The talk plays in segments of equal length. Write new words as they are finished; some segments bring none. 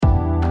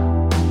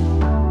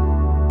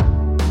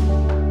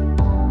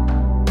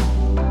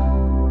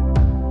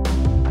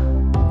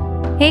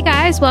Hey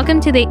guys,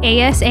 welcome to the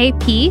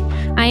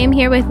ASAP. I am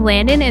here with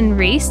Landon and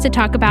Reese to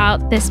talk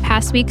about this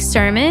past week's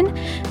sermon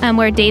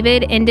where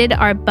David ended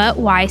our But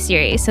Why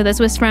series. So this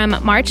was from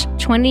March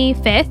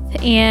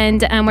 25th,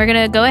 and we're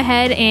going to go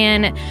ahead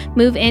and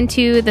move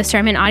into the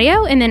sermon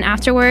audio, and then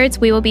afterwards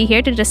we will be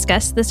here to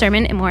discuss the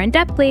sermon more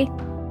in-depthly.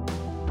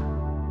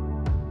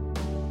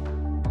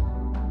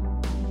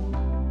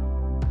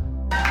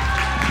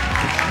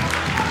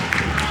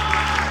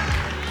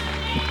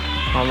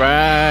 All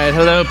right,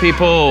 hello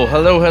people,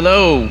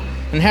 hello,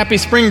 and happy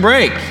spring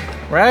break,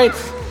 right?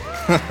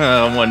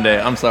 One day,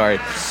 I'm sorry.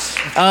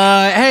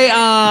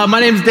 My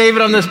name's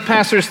David, I'm the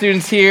pastor of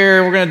students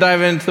here. We're gonna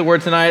dive into the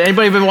word tonight.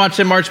 Anybody been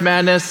watching March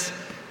Madness?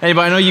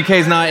 Anybody? I know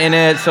UK's not in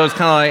it, so it's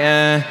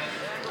kind of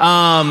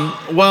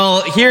like,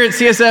 Well, here at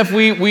CSF,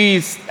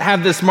 we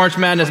have this March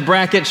Madness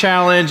bracket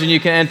challenge, and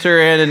you can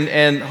enter in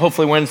and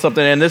hopefully win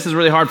something, and this is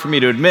really hard for me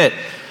to admit.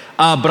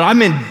 But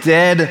I'm in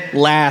dead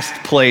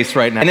last place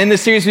right now. And in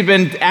this series, we've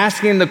been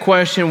asking the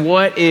question,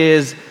 what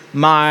is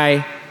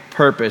my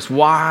purpose?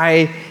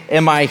 Why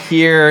am I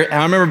here? And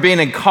I remember being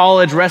in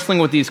college, wrestling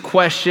with these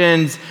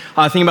questions,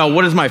 thinking about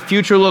what does my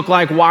future look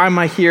like? Why am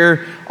I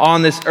here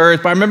on this earth?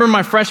 But I remember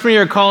my freshman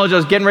year of college, I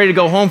was getting ready to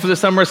go home for the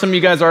summer. Some of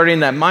you guys are already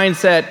in that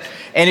mindset.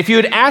 And if you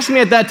had asked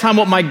me at that time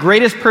what my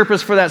greatest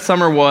purpose for that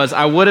summer was,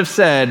 I would have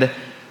said,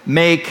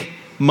 make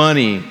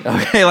money.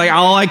 Okay, like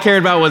all I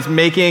cared about was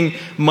making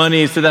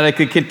money so that I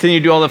could continue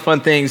to do all the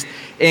fun things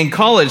in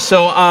college.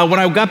 So when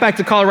I got back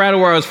to Colorado,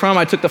 where I was from,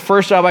 I took the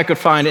first job I could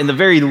find in the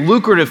very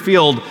lucrative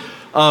field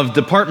of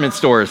department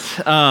stores.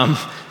 The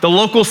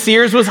local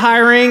Sears was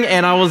hiring,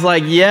 and I was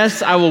like,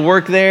 yes, I will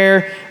work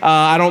there.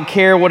 I don't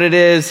care what it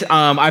is.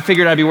 I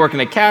figured I'd be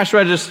working at cash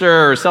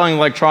register or selling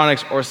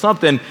electronics or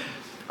something.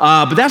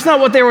 But that's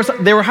not what they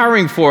were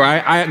hiring for.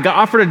 I got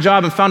offered a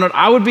job and found out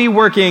I would be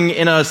working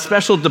in a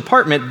special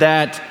department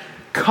that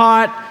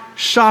caught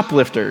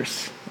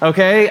shoplifters.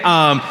 Okay,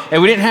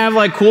 and we didn't have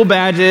like cool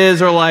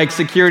badges or like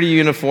security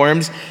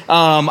uniforms.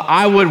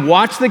 I would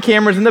watch the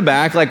cameras in the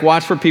back, like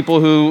watch for people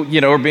who,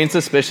 were being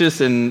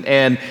suspicious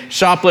and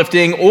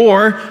shoplifting,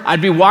 or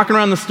I'd be walking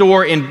around the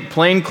store in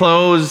plain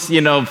clothes,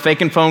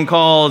 faking phone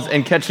calls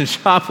and catching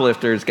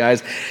shoplifters,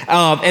 guys.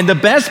 And the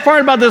best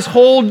part about this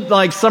whole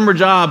like summer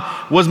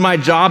job was my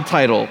job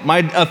title.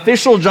 My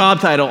official job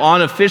title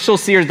on official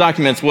Sears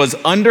documents was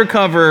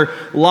Undercover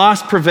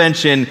Loss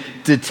Prevention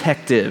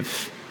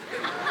Detective.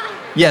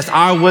 Yes,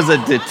 I was a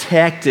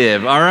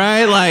detective, all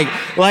right? Like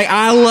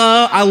I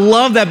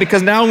love that,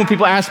 because now when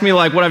people ask me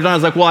like what I've done, I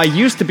was like, well, I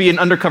used to be an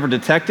undercover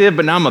detective,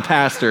 but now I'm a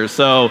pastor.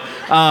 So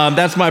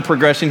that's my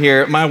progression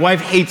here. My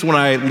wife hates when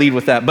I lead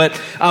with that. But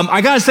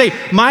I gotta say,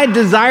 my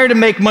desire to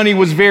make money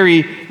was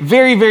very,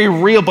 very, very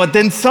real. But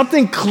then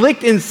something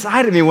clicked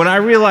inside of me when I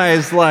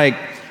realized like,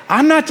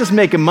 I'm not just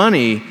making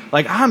money,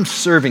 like I'm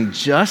serving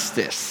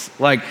justice.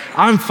 Like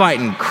I'm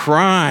fighting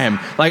crime.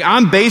 Like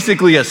I'm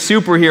basically a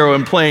superhero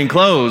in plain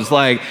clothes.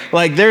 Like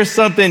there's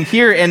something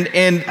here, and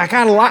I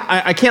can't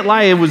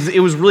lie, it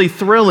was really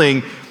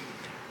thrilling,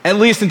 at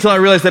least until I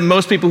realized that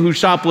most people who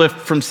shoplift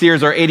from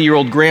Sears are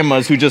 80-year-old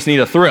grandmas who just need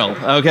a thrill,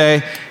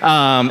 okay?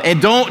 And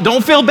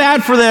don't feel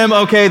bad for them,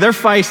 okay? They're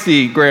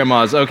feisty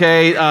grandmas,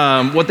 okay?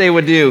 What they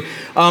would do.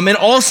 And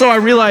also I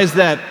realized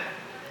that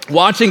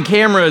watching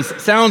cameras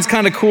sounds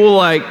kind of cool,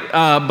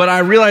 but I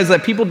realize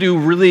that people do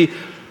really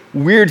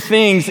weird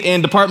things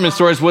in department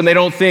stores when they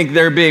don't think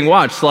they're being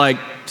watched, like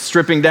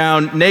stripping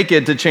down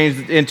naked to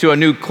change into a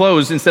new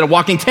clothes instead of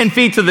walking 10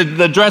 feet to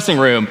the dressing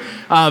room.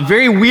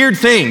 Very weird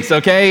things,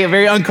 okay?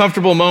 Very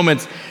uncomfortable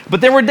moments.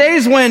 But there were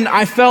days when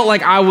I felt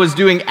like I was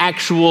doing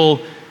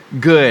actual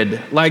good.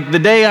 Like the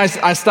day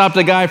I stopped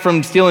a guy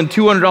from stealing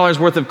 $200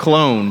 worth of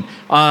cologne.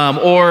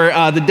 Or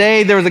the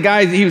day there was a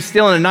guy, he was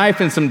stealing a knife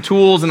and some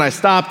tools, and I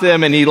stopped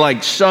him, and he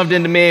like shoved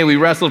into me, and we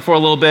wrestled for a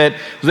little bit.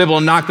 Was able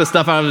to knock the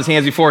stuff out of his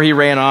hands before he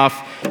ran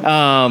off.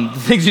 The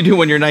things you do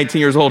when you're 19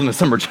 years old in a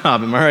summer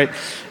job, am I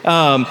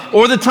right?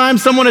 Or the time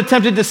someone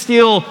attempted to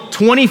steal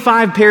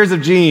 25 pairs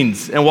of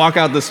jeans and walk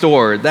out the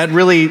store. That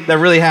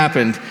really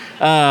happened.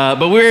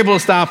 But we were able to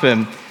stop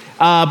him.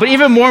 But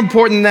even more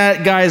important than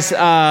that, guys,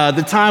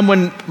 the time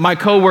when my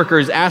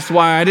coworkers asked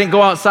why I didn't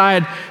go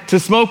outside to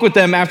smoke with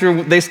them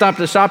after they stopped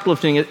a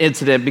shoplifting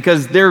incident,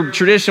 because their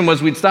tradition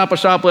was we'd stop a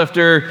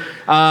shoplifter,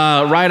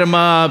 write them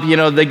up,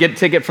 they get a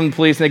ticket from the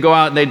police, and they go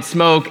out and they'd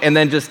smoke and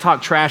then just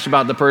talk trash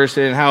about the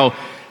person and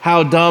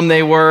how dumb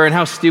they were and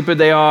how stupid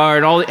they are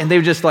and they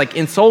would just like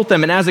insult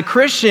them. And as a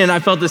Christian, I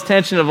felt this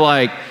tension of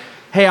like,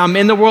 hey, I'm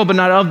in the world but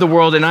not of the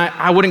world, and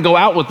I wouldn't go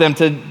out with them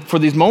for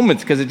these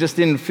moments because it just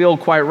didn't feel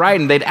quite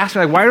right. And they'd ask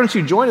me, like, why don't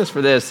you join us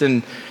for this?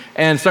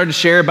 And start to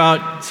share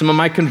about some of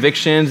my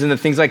convictions and the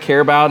things I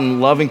care about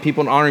and loving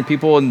people and honoring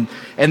people. And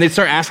they'd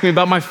start asking me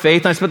about my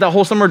faith. And I spent that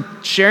whole summer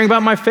sharing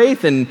about my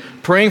faith and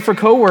praying for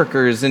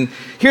coworkers. And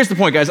here's the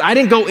point, guys. I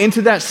didn't go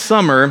into that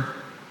summer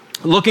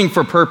looking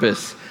for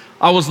purpose.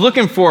 I was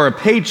looking for a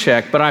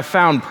paycheck, but I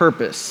found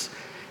purpose.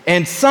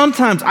 And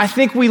sometimes I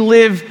think we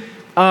live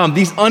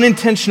these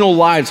unintentional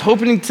lives,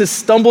 hoping to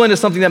stumble into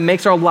something that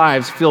makes our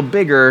lives feel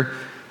bigger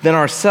than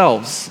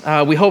ourselves.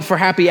 We hope for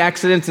happy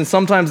accidents, and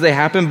sometimes they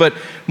happen, but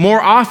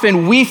more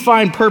often we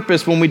find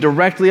purpose when we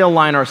directly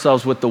align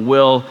ourselves with the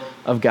will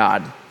of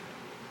God.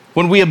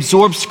 When we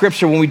absorb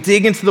Scripture, when we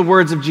dig into the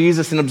words of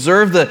Jesus and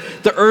observe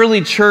the early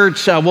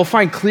church, we'll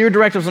find clear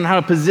directives on how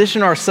to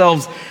position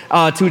ourselves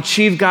to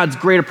achieve God's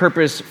greater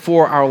purpose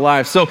for our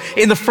lives. So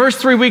in the first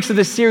 3 weeks of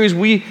this series,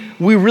 we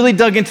really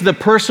dug into the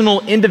personal,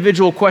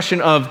 individual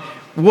question of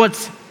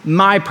what's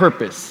my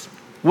purpose?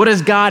 What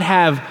does God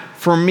have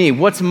for me?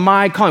 What's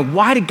my calling?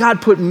 Why did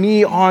God put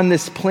me on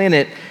this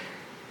planet?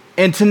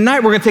 And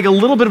tonight we're going to take a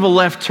little bit of a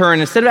left turn.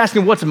 Instead of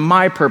asking what's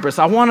my purpose,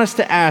 I want us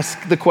to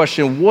ask the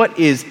question, what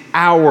is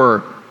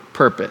our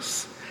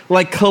purpose?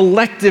 Like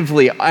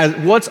collectively,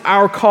 what's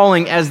our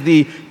calling as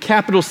the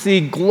capital C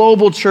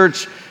global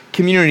church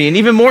community? And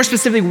even more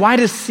specifically, why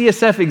does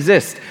CSF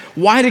exist?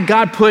 Why did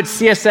God put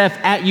CSF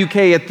at UK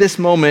at this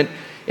moment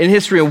in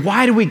history? And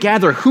why do we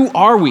gather? Who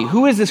are we?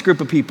 Who is this group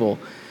of people?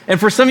 And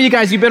for some of you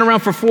guys, you've been around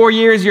for 4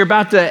 years, you're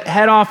about to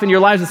head off in your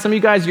lives, and some of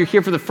you guys, you're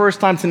here for the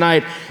first time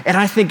tonight, and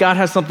I think God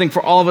has something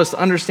for all of us to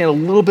understand a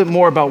little bit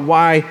more about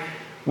why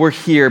we're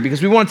here,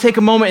 because we want to take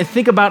a moment and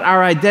think about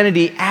our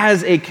identity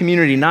as a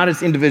community, not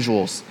as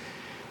individuals.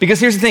 Because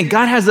here's the thing,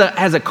 God has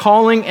a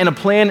calling and a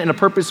plan and a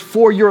purpose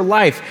for your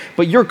life,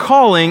 but your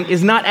calling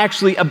is not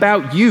actually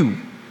about you.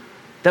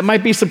 That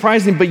might be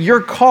surprising, but your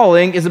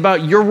calling is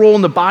about your role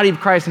in the body of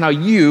Christ and how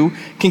you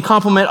can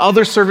complement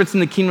other servants in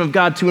the kingdom of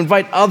God to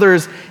invite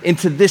others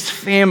into this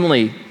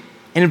family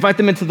and invite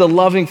them into the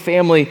loving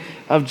family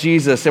of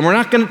Jesus. And we're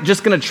not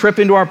just going to trip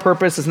into our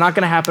purpose. It's not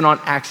going to happen on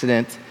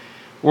accident.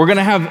 We're going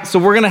to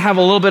have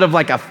a little bit of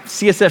like a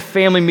CSF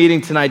family meeting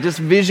tonight, just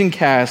vision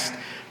cast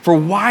for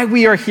why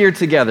we are here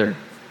together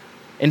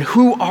and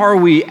who are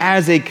we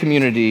as a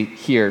community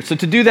here. So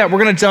to do that,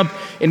 we're going to jump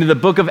into the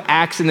book of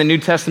Acts in the New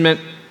Testament.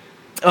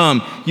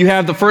 You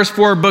have the first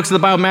 4 books of the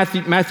Bible,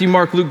 Matthew,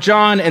 Mark, Luke,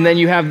 John, and then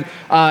you have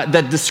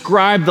that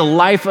describe the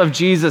life of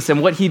Jesus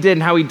and what he did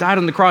and how he died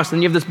on the cross.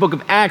 And you have this book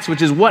of Acts,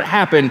 which is what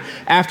happened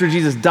after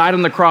Jesus died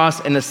on the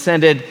cross and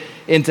ascended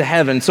into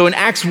heaven. So in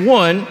Acts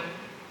 1,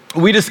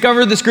 we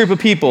discovered this group of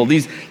people,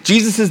 these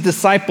Jesus'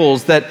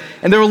 disciples, and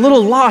they're a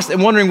little lost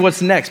and wondering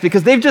what's next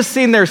because they've just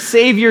seen their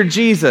Savior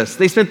Jesus.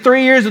 They spent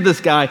 3 years with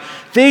this guy.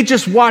 They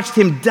just watched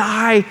him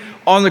die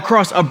on the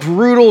cross, a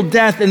brutal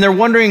death, and they're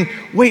wondering,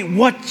 wait,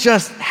 what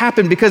just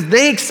happened? Because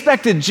they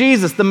expected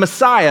Jesus, the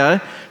Messiah,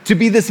 to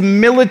be this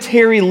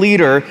military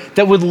leader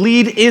that would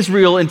lead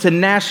Israel into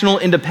national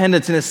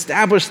independence and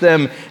establish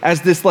them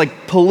as this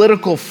like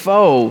political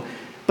foe.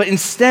 But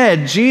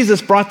instead,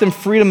 Jesus brought them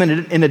freedom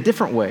in a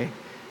different way.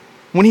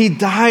 When he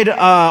died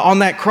on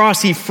that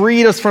cross, he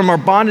freed us from our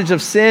bondage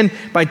of sin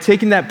by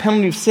taking that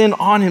penalty of sin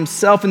on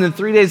himself. And then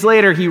 3 days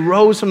later, he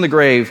rose from the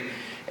grave.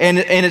 And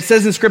it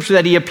says in Scripture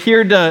that he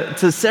appeared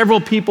to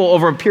several people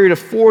over a period of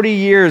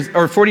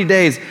 40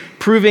 days,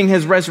 proving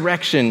his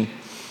resurrection.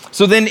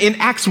 So then in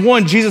Acts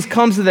 1, Jesus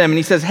comes to them and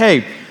he says,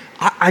 hey,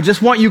 I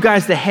just want you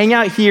guys to hang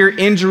out here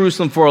in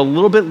Jerusalem for a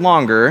little bit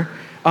longer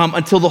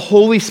until the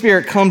Holy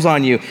Spirit comes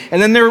on you.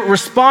 And then their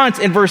response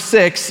in verse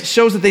 6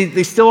 shows that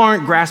they still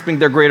aren't grasping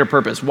their greater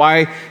purpose,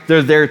 why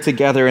they're there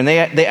together. And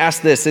they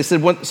asked this. They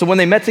said, so when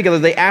they met together,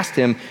 they asked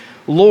him,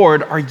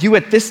 Lord, are you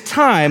at this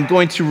time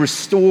going to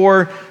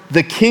restore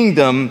the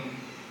kingdom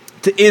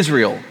to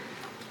Israel?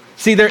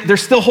 See, they're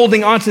still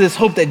holding on to this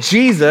hope that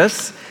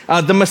Jesus,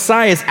 the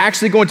Messiah, is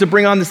actually going to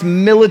bring on this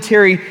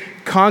military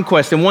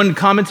conquest. And one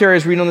commentary I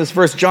was reading on this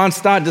verse, John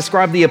Stott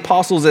described the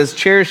apostles as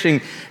cherishing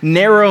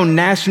narrow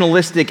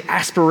nationalistic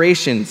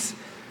aspirations.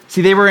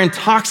 See, they were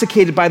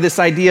intoxicated by this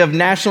idea of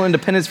national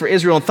independence for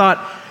Israel and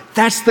thought,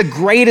 that's the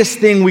greatest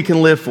thing we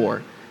can live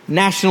for,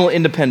 national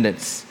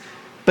independence.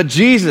 But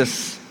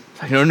Jesus,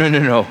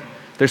 no.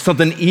 There's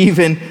something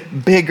even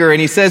bigger. And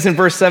he says in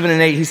verse 7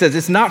 and 8, he says,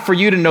 it's not for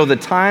you to know the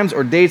times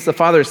or dates the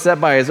Father has set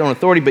by his own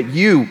authority, but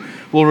you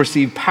will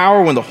receive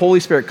power when the Holy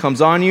Spirit comes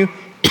on you,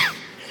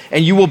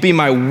 and you will be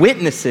my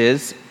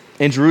witnesses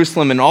in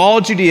Jerusalem and all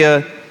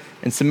Judea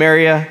and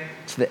Samaria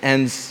to the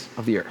ends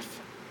of the earth.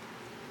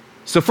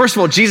 So first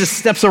of all, Jesus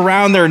steps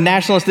around their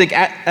nationalistic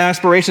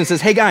aspirations and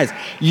says, hey guys,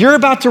 you're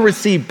about to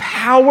receive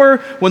power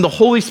when the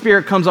Holy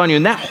Spirit comes on you.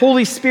 And that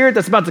Holy Spirit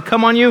that's about to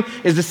come on you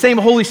is the same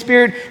Holy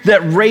Spirit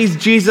that raised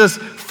Jesus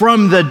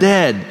from the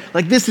dead.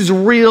 Like this is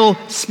real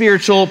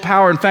spiritual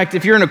power. In fact,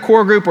 if you're in a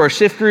core group or a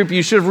shift group,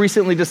 you should have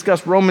recently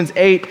discussed Romans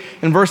 8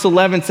 and verse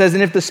 11 says,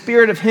 and if the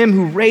Spirit of him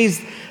who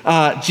raised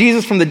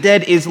Jesus from the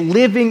dead is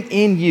living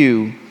in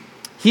you,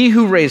 he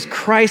who raised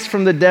Christ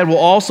from the dead will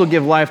also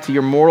give life to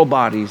your mortal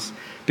bodies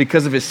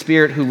because of his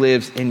Spirit who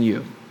lives in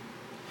you.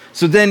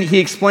 So then he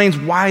explains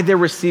why they're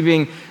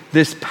receiving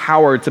this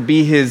power to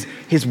be his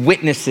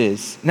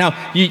witnesses. Now,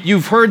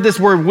 you've heard this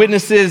word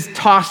witnesses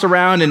tossed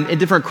around in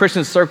different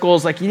Christian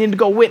circles, like you need to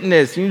go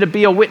witness, you need to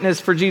be a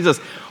witness for Jesus.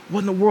 What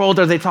in the world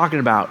are they talking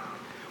about?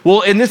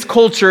 Well, in this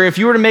culture, if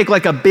you were to make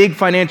like a big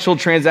financial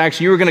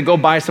transaction, you were going to go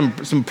buy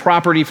some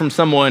property from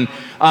someone,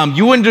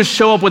 you wouldn't just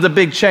show up with a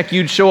big check,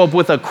 you'd show up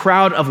with a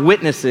crowd of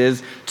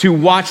witnesses to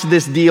watch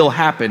this deal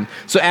happen.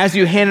 So as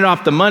you handed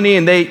off the money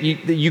and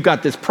you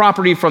got this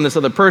property from this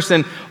other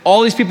person,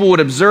 all these people would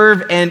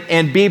observe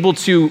and be able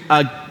to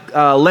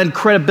lend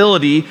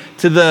credibility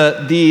to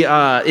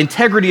the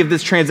integrity of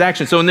this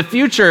transaction. So in the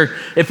future,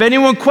 if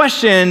anyone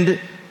questioned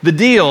the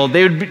deal,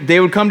 they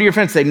would come to your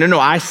friend and say, no,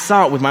 I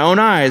saw it with my own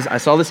eyes. I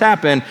saw this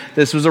happen.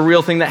 This was a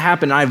real thing that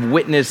happened. I've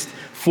witnessed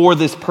for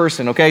this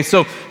person, okay?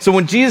 So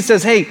when Jesus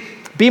says, hey,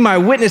 be my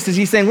witnesses,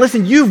 he's saying,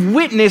 listen, you've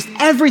witnessed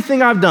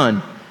everything I've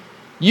done.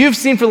 You've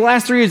seen for the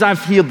last 3 years,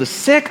 I've healed the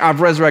sick,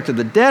 I've resurrected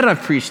the dead,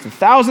 I've preached to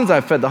thousands,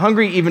 I've fed the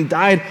hungry, even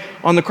died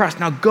on the cross.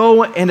 Now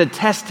go and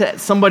attest to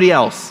somebody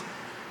else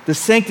the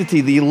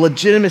sanctity, the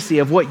legitimacy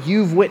of what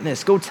you've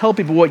witnessed. Go tell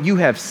people what you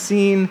have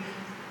seen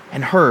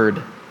and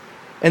heard.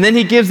 And then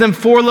he gives them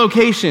 4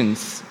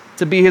 locations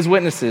to be his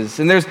witnesses.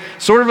 And there's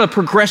sort of a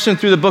progression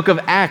through the book of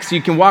Acts.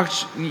 You can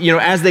watch,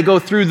 as they go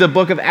through the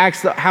book of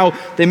Acts, how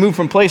they move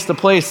from place to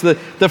place. The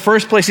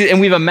first place, and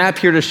we have a map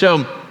here to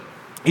show,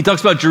 he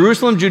talks about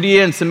Jerusalem,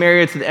 Judea, and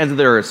Samaria to the ends of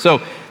the earth.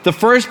 So the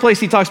first place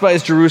he talks about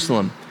is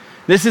Jerusalem.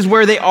 This is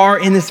where they are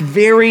in this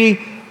very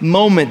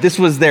moment. This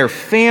was their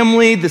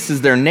family. This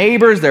is their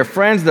neighbors, their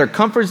friends, their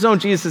comfort zone.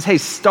 Jesus says, hey,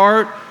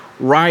 start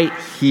right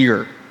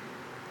here.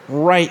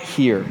 Right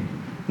here.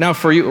 Now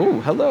for you, oh,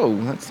 hello,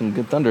 that's some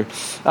good thunder.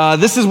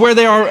 This is where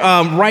they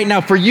are right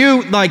now. For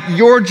you, like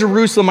your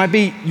Jerusalem might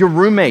be your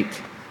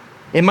roommate.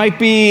 It might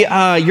be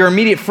your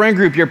immediate friend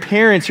group, your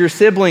parents, your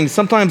siblings.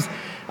 Sometimes,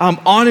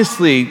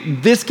 honestly,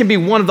 this can be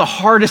one of the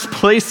hardest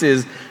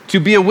places to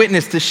be a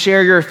witness, to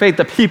share your faith,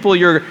 the people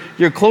you're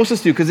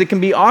closest to, because it can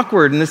be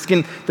awkward and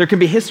there can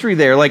be history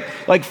there.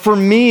 Like for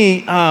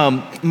me,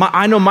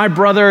 I know my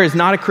brother is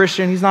not a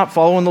Christian. He's not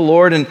following the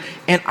Lord, and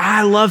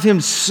I love him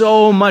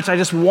so much. I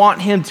just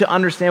want him to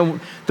understand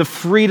the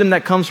freedom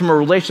that comes from a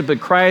relationship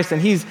with Christ,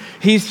 and he's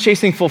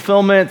chasing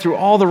fulfillment through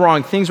all the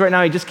wrong things right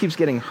now. He just keeps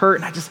getting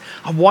hurt, and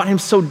I want him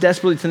so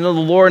desperately to know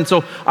the Lord, and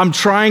so I'm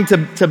trying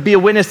to be a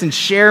witness and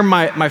share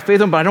my faith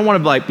with him, but I don't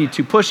want to be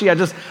too pushy.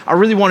 I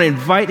really want to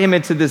invite him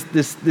into this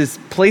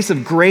place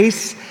of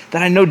grace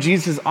that I know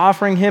Jesus is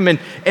offering him,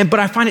 but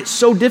I find it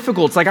so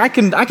difficult. It's like I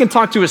can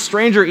talk to a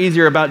stranger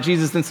easier about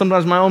Jesus than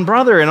sometimes my own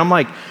brother, and I'm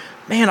like,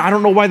 man, I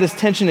don't know why this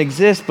tension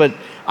exists, but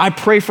I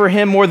pray for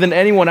him more than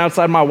anyone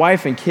outside my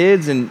wife and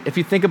kids. And if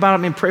you think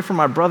about it, pray for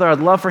my brother. I'd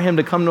love for him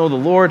to come know the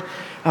Lord.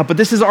 But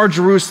this is our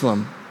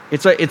Jerusalem.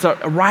 It's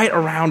right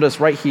around us,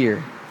 right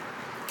here.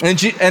 And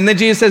then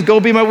Jesus says, go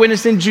be my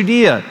witness in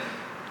Judea.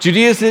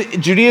 Judea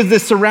is the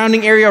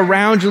surrounding area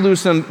around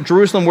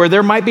Jerusalem where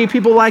there might be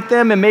people like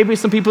them and maybe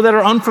some people that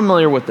are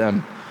unfamiliar with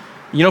them.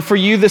 For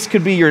you, this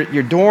could be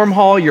your dorm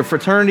hall, your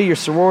fraternity, your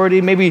sorority,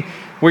 maybe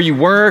where you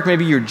work,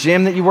 maybe your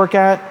gym that you work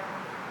at.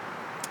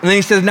 And then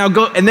he says, now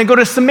go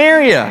to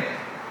Samaria.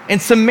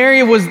 And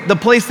Samaria was the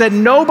place that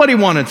nobody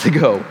wanted to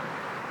go.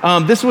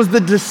 This was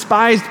the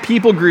despised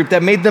people group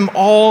that made them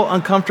all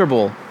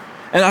uncomfortable.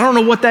 And I don't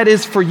know what that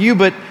is for you,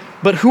 but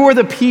who are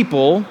the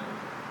people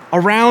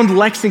around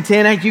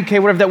Lexington, UK,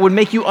 whatever, that would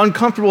make you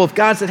uncomfortable if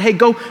God said, hey,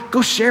 go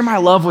share my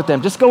love with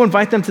them. Just go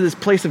invite them to this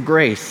place of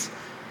grace.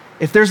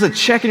 If there's a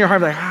check in your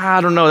heart,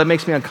 I don't know, that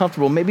makes me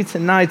uncomfortable. Maybe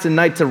tonight's a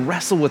night to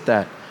wrestle with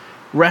that.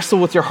 Wrestle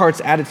with your heart's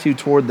attitude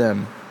toward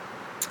them.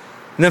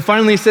 And then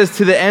finally he says,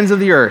 to the ends of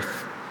the earth.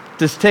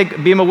 Just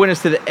be a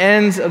witness to the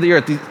ends of the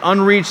earth, these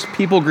unreached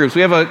people groups.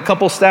 We have a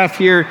couple staff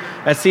here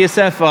at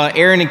CSF,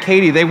 Aaron and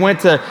Katie. They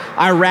went to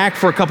Iraq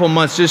for a couple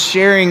months, just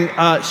sharing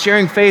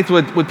faith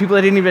with people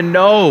they didn't even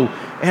know.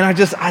 And I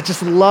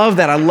just love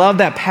that. I love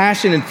that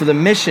passion and for the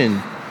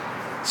mission.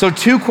 So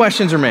 2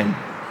 questions remain.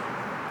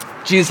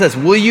 Jesus says,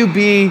 will you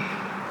be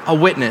a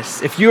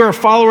witness? If you're a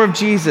follower of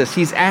Jesus,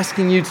 he's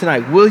asking you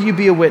tonight, will you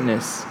be a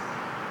witness?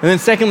 And then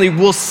secondly,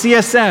 will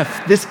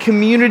CSF, this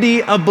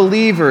community of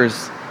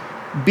believers,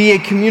 be a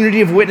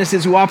community of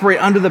witnesses who operate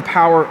under the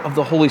power of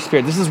the Holy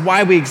Spirit? This is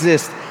why we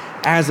exist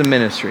as a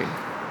ministry.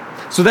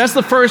 So that's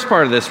the first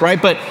part of this, right?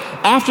 But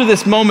after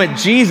this moment,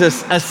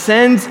 Jesus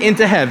ascends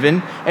into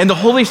heaven and the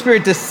Holy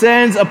Spirit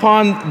descends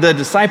upon the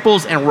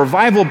disciples and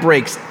revival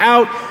breaks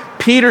out.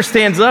 Peter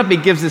stands up, he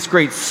gives this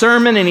great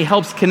sermon, and he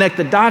helps connect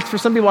the dots. For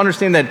some people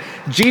understand that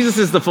Jesus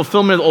is the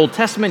fulfillment of the Old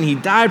Testament. He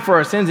died for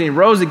our sins and he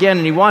rose again,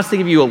 and he wants to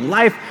give you a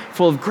life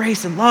full of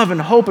grace and love and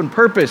hope and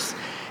purpose.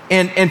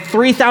 And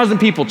 3,000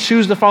 people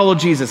choose to follow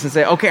Jesus and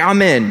say, okay,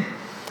 I'm in.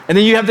 And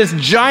then you have this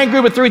giant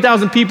group of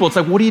 3,000 people. It's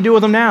like, what do you do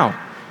with them now?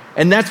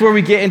 And that's where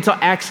we get into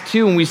Acts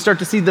 2, and we start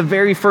to see the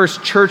very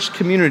first church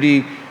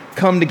community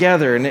come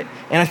together. And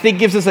I think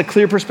gives us a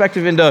clear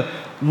perspective into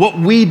what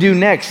we do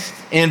next.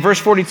 In verse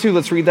 42,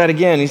 let's read that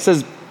again. He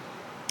says,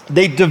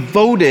 they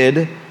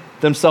devoted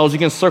themselves. You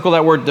can circle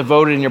that word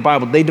devoted in your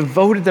Bible. They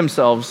devoted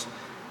themselves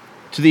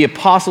to the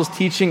apostles'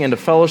 teaching and to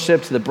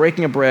fellowship, to the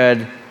breaking of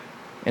bread,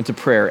 and to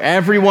prayer.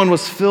 Everyone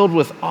was filled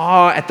with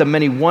awe at the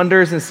many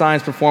wonders and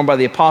signs performed by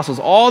the apostles.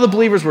 All the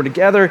believers were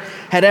together,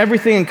 had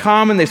everything in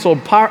common. They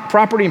sold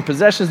property and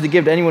possessions to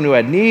give to anyone who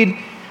had need.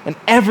 And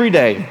every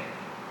day,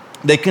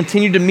 they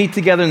continued to meet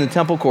together in the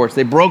temple courts.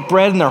 They broke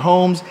bread in their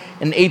homes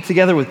and ate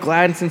together with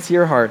glad and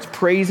sincere hearts,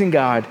 praising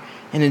God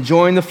and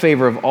enjoying the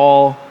favor of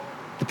all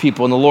the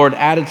people. And the Lord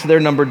added to their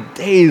number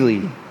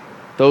daily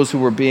those who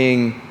were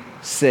being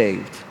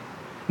saved.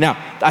 Now,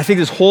 I think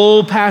this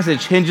whole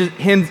passage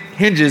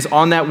hinges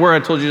on that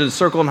word I told you to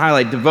circle and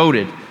highlight,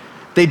 devoted.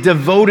 They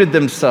devoted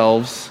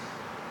themselves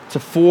to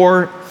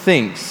 4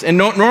 things. And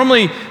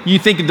normally you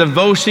think of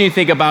devotion, you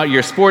think about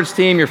your sports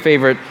team, your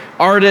favorite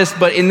artist,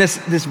 but in this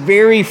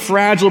very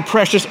fragile,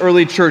 precious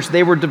early church,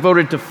 they were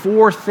devoted to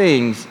 4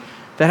 things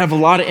that have a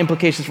lot of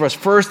implications for us.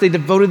 First, they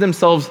devoted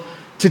themselves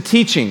to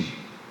teaching,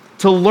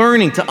 to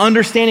learning, to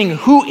understanding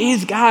who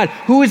is God,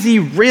 who is he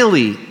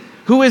really,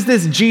 who is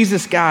this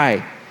Jesus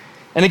guy.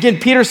 And again,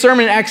 Peter's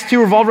sermon in Acts 2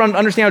 revolved around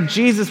understanding how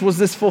Jesus was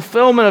this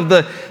fulfillment of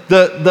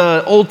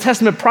the Old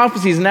Testament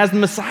prophecies. And as the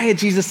Messiah,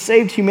 Jesus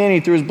saved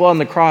humanity through his blood on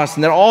the cross,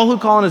 and that all who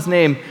call on his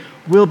name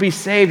will be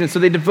saved. And so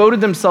they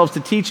devoted themselves to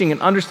teaching and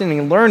understanding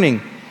and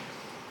learning.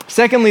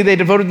 Secondly, they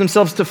devoted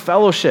themselves to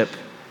fellowship.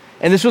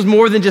 And this was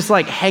more than just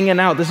like hanging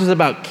out. This was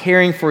about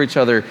caring for each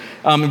other.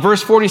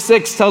 Verse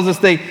 46 tells us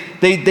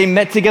they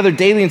met together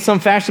daily in some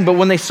fashion, but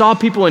when they saw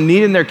people in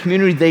need in their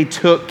community, they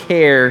took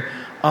care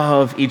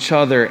of each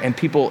other and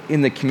people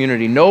in the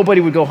community.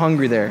 Nobody would go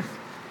hungry there.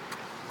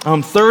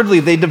 Thirdly,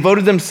 they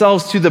devoted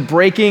themselves to the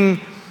breaking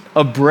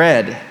of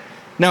bread.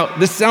 Now,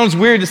 this sounds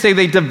weird to say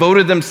they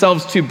devoted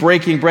themselves to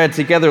breaking bread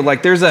together.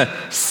 Like there's a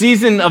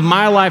season of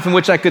my life in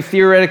which I could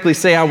theoretically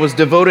say I was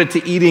devoted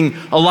to eating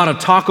a lot of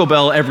Taco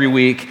Bell every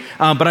week,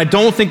 but I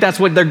don't think that's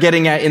what they're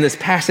getting at in this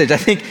passage. I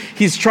think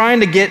he's trying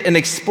to get and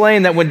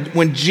explain that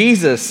when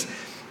Jesus,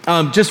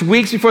 just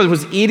weeks before,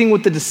 was eating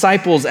with the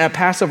disciples at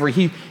Passover,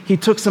 he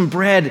took some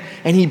bread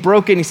and he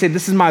broke it and he said,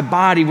 "This is my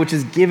body, which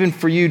is given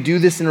for you. Do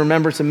this in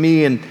remembrance of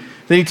me." And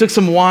then he took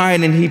some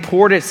wine and he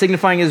poured it,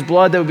 signifying his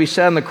blood that would be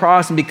shed on the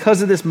cross. And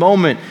because of this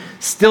moment,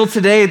 still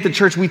today at the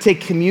church, we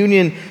take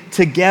communion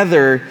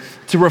together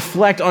to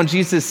reflect on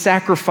Jesus'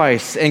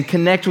 sacrifice and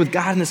connect with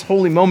God in this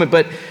holy moment.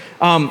 But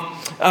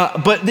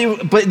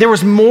there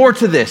was more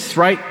to this,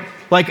 right?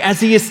 Like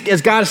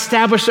as God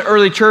established the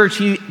early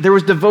church, there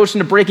was devotion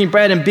to breaking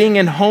bread and being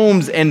in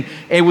homes and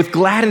with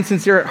glad and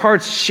sincere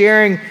hearts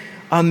sharing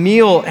a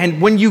meal.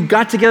 And when you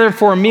got together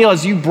for a meal,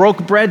 as you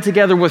broke bread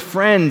together with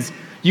friends,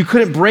 you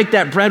couldn't break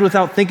that bread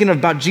without thinking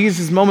about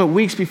Jesus' moment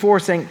weeks before,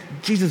 saying,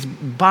 Jesus'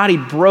 body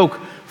broke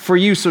for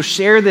you. So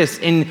share this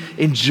in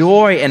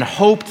joy and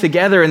hope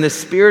together in this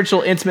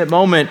spiritual, intimate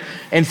moment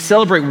and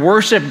celebrate,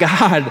 worship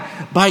God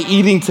by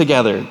eating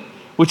together,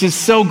 which is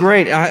so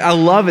great. I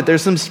love it.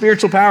 There's some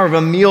spiritual power of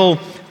a meal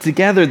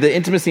together. The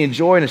intimacy and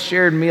joy in a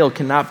shared meal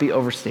cannot be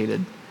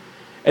overstated.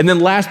 And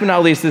then last but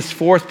not least, this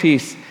 4th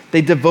piece,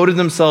 they devoted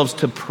themselves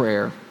to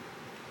prayer.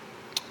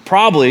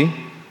 Probably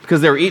because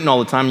they were eating all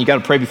the time. You got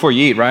to pray before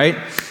you eat, right?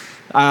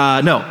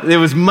 No, it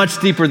was much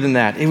deeper than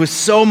that. It was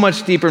so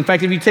much deeper. In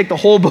fact, if you take the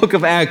whole book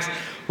of Acts,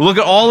 look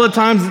at all the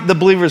times the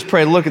believers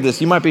prayed. Look at this.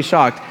 You might be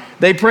shocked.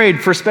 They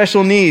prayed for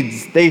special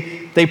needs.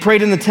 They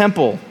prayed in the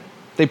temple.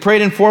 They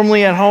prayed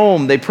informally at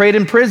home. They prayed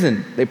in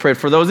prison. They prayed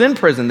for those in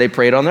prison. They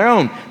prayed on their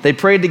own. They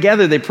prayed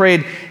together. They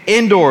prayed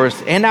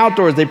indoors and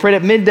outdoors. They prayed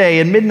at midday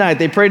and midnight.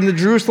 They prayed in the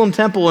Jerusalem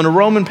temple, in a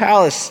Roman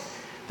palace.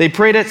 They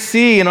prayed at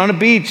sea and on a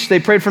beach. They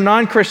prayed for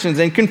non-Christians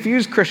and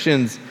confused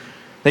Christians.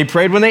 They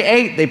prayed when they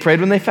ate. They prayed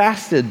when they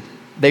fasted.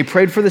 They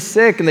prayed for the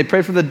sick and they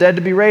prayed for the dead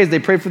to be raised. They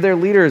prayed for their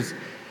leaders.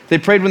 They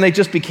prayed when they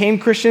just became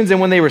Christians and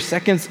when they were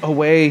seconds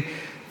away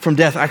from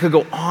death. I could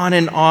go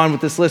on with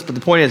this list, but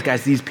the point is,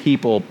 guys, these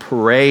people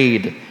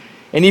prayed.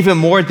 And even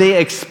more, they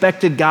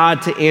expected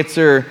God to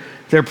answer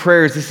their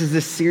prayers. This is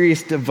this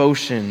serious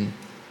devotion.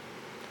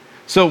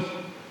 So,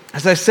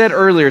 as I said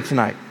earlier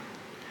tonight,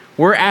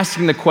 we're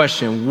asking the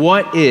question,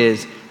 what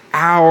is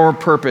our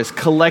purpose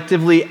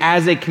collectively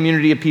as a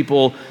community of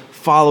people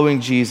following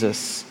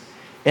Jesus?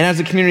 And as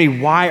a community,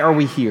 why are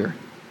we here?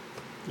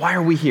 Why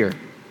are we here?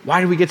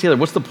 Why do we get together?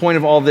 What's the point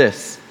of all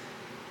this?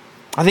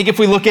 I think if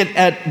we look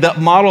at the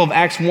model of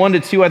Acts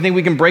 1-2, I think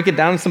we can break it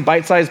down in some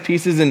bite-sized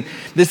pieces. And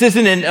this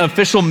isn't an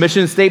official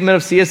mission statement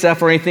of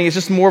CSF or anything. It's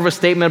just more of a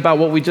statement about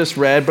what we just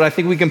read. But I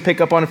think we can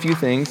pick up on a few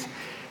things.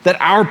 That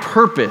our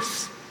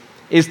purpose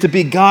is to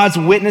be God's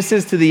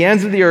witnesses to the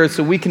ends of the earth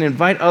so we can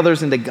invite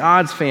others into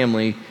God's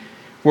family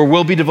where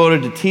we'll be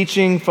devoted to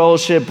teaching,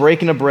 fellowship,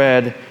 breaking of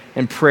bread,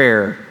 and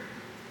prayer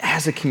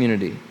as a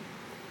community.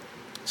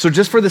 So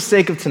just for the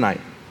sake of tonight,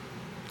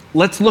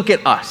 let's look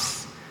at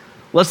us.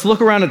 Let's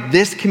look around at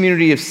this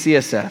community of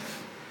CSF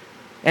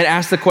and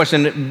ask the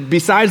question,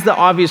 besides the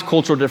obvious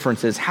cultural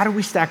differences, how do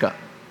we stack up?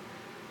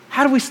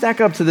 How do we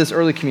stack up to this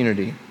early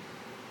community?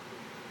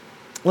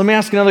 Let me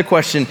ask another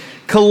question.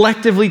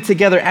 Collectively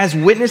together, as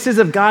witnesses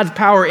of God's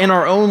power in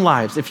our own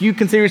lives, if you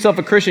consider yourself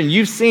a Christian,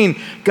 you've seen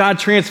God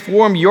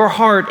transform your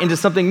heart into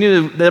something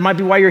new. That might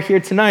be why you're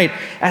here tonight.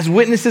 As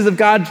witnesses of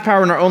God's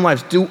power in our own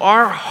lives, do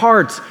our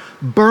hearts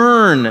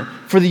burn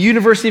for the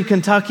University of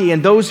Kentucky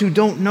and those who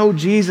don't know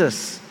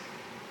Jesus,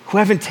 who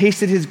haven't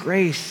tasted his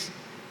grace?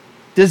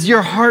 Does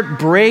your heart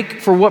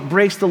break for what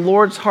breaks the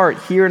Lord's heart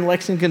here in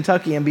Lexington,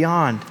 Kentucky and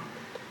beyond?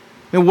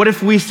 And what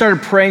if we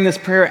started praying this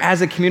prayer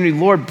as a community?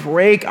 Lord,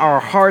 break our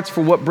hearts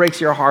for what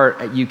breaks your heart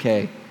at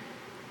UK.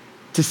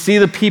 to see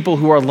the people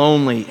who are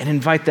lonely and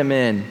invite them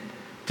in,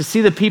 to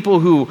see the people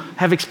who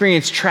have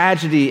experienced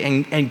tragedy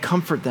and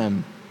comfort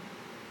them,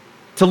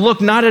 to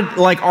look not at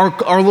like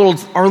our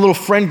little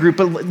friend group,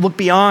 but look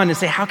beyond and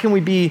say, how can we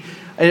be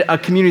a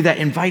community that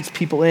invites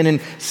people in? And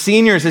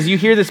seniors, as you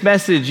hear this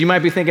message, you might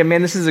be thinking,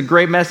 man, this is a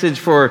great message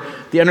for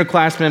the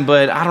underclassmen,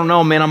 but I don't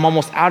know, man, I'm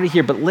almost out of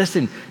here. But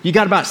listen, you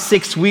got about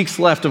 6 weeks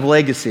left of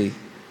Legacy.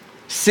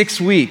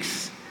 6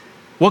 weeks.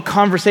 What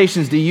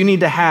conversations do you need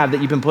to have that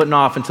you've been putting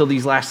off until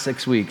these last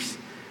 6 weeks?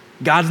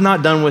 God's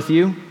not done with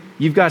you.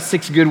 You've got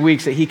 6 good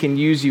weeks that he can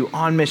use you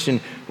on mission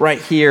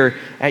right here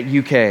at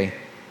UK.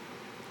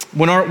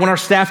 When our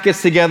staff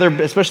gets together,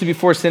 especially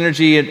before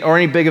Synergy or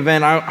any big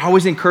event, I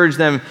always encourage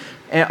them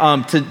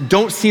to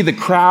don't see the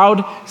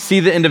crowd, see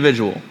the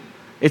individual.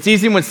 It's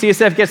easy when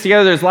CSF gets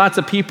together, there's lots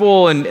of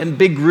people and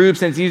big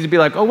groups, and it's easy to be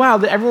like, oh wow,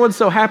 everyone's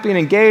so happy and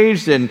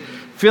engaged and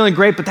feeling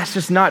great, but that's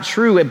just not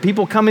true. And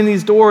people come in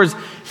these doors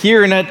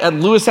here and at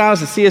Lewis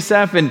House, at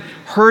CSF, and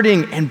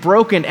hurting and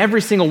broken,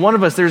 every single one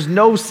of us. There's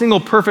no single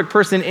perfect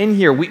person in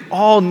here. We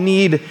all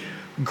need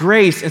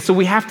grace. And so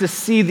we have to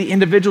see the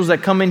individuals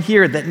that come in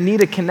here that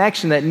need a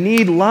connection, that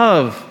need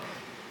love.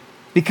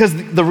 Because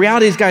the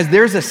reality is, guys,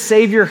 there's a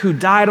Savior who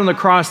died on the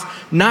cross,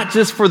 not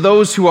just for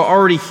those who are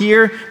already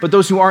here, but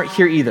those who aren't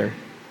here either.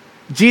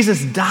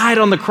 Jesus died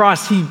on the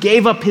cross. He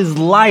gave up his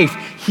life.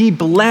 He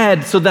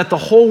bled so that the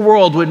whole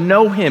world would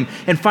know him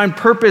and find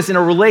purpose in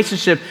a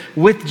relationship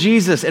with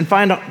Jesus and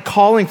find a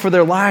calling for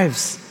their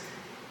lives.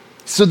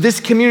 So this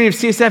community of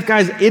CSF,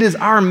 guys, it is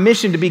our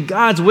mission to be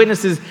God's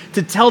witnesses,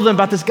 to tell them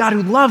about this God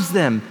who loves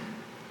them.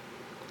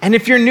 And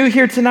if you're new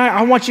here tonight,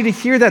 I want you to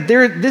hear that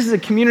this is a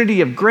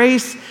community of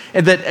grace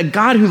and that a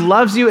God who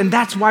loves you, and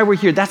that's why we're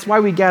here. That's why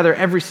we gather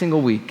every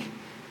single week.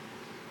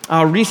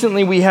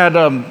 Recently, we had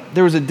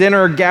there was a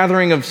dinner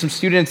gathering of some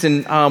students,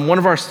 and one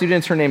of our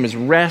students, her name is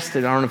Rest,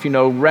 and I don't know if you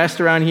know Rest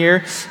around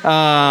here,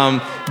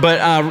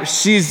 but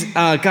she's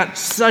got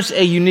such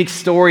a unique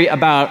story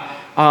about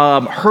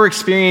her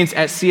experience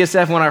at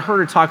CSF. When I heard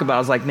her talk about it, I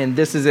was like, man,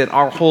 this is it.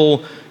 Our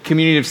whole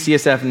community of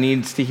CSF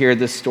needs to hear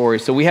this story.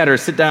 So we had her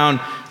sit down,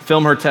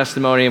 film her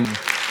testimony.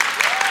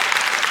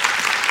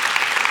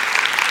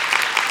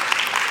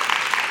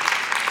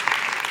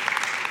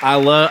 I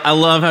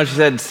love how she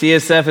said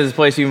CSF is a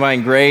place you can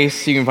find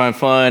grace, you can find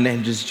fun,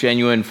 and just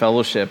genuine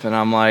fellowship. And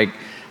I'm like,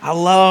 I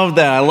love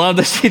that. I love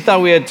that she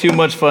thought we had too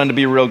much fun to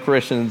be real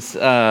Christians.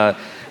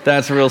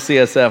 That's real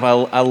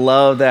CSF. I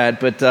love that.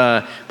 But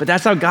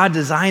that's how God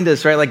designed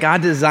us, right? Like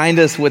God designed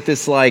us with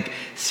this like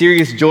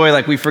serious joy.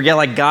 Like we forget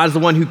like God's the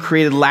one who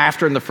created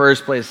laughter in the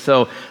first place.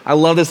 So I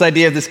love this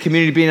idea of this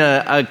community being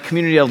a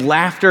community of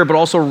laughter, but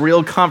also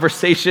real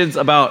conversations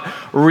about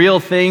real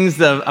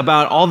things,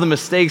 about all the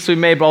mistakes we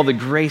made, but all the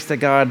grace that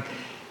God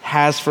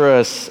has for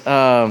us.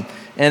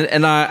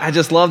 And I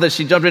just love that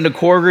she jumped into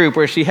core group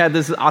where she had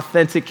this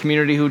authentic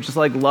community who just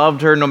like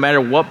loved her no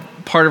matter what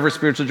part of her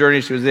spiritual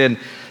journey she was in.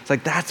 It's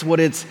like, that's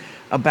what it's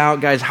about,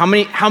 guys. How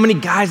many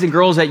guys and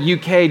girls at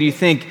UK do you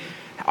think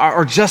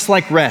are just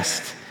like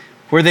Rest,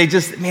 where they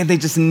just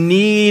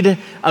need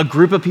a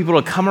group of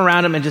people to come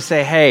around them and just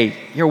say, hey,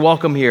 you're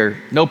welcome here.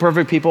 No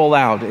perfect people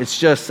allowed. It's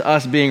just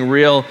us being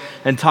real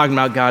and talking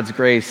about God's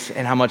grace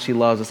and how much he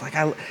loves us. Like,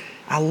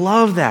 I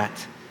love that.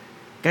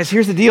 Guys,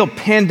 here's the deal.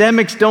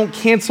 Pandemics don't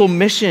cancel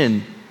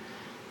mission.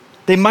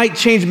 They might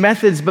change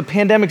methods, but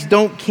pandemics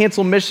don't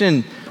cancel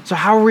mission. So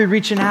how are we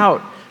reaching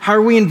out? How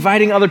are we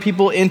inviting other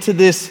people into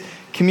this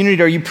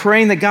community? Are you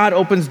praying that God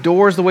opens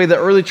doors the way the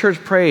early church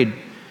prayed?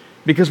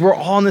 Because we're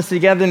all in this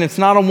together, and it's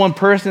not on one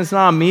person, it's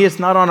not on me, it's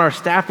not on our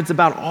staff, it's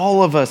about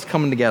all of us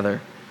coming together.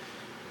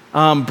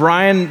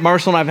 Brian,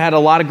 Marshall, and I've had a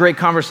lot of great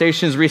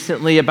conversations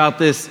recently about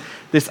this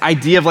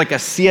idea of like a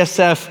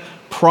CSF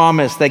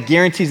promise that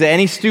guarantees that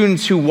any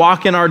students who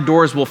walk in our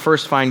doors will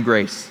first find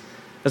grace.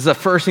 That's the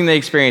first thing they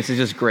experience is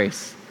just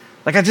grace.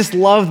 Like, I just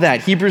love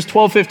that. Hebrews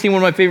 12:15, one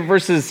of my favorite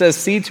verses, says,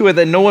 see to it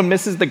that no one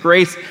misses the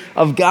grace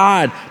of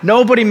God.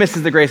 Nobody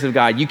misses the grace of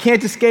God. You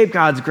can't escape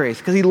God's grace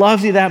because he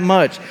loves you that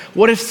much.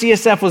 What if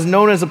CSF was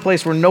known as a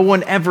place where no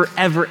one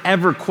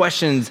ever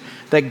questions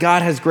that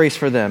God has grace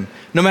for them?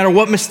 No matter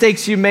what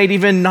mistakes you made,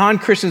 even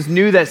non-Christians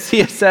knew that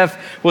CSF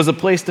was a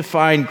place to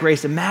find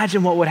grace.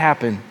 Imagine what would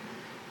happen.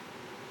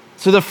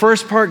 So the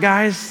first part,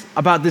 guys,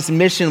 about this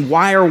mission,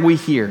 why are we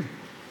here?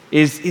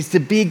 Is to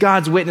be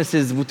God's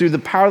witnesses through the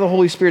power of the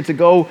Holy Spirit to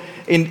go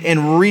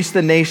and reach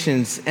the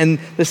nations. And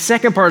the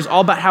second part is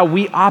all about how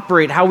we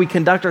operate, how we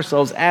conduct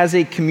ourselves as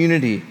a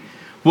community.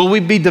 Will we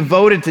be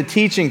devoted to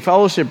teaching,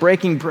 fellowship,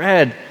 breaking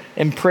bread,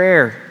 and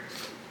prayer?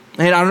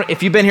 And I don't know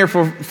if you've been here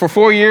for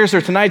 4 years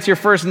or tonight's your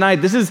first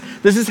night. This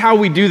is how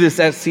we do this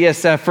at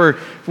CSF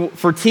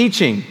for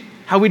teaching.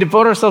 How we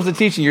devote ourselves to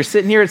teaching. You're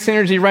sitting here at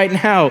Synergy right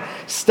now,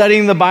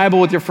 studying the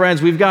Bible with your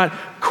friends. We've got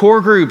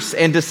core groups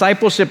and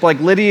discipleship like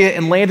Lydia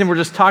and Landon were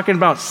just talking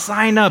about.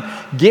 Sign up,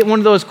 get one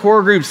of those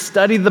core groups,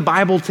 study the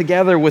Bible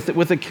together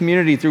with a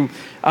community. Through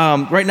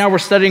right now we're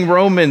studying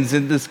Romans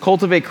and this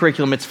Cultivate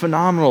curriculum. It's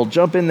phenomenal.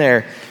 Jump in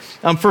there.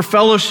 For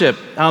fellowship,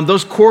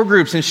 those core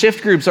groups and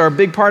shift groups are a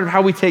big part of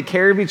how we take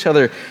care of each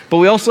other. But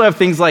we also have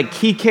things like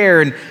Key Care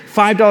and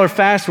 $5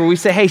 Fast, where we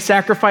say, hey,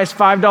 sacrifice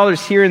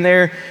 $5 here and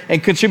there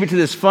and contribute to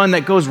this fund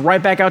that goes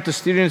right back out to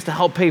students to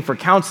help pay for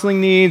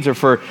counseling needs or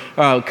for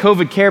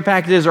COVID care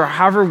packages or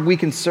however we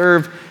can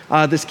serve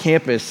this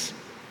campus.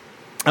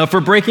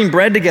 For breaking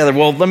bread together,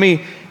 well, let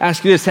me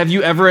ask you this. Have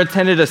you ever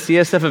attended a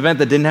CSF event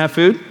that didn't have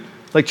food?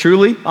 Like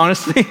truly,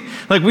 honestly,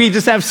 like we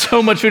just have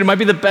so much food. It might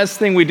be the best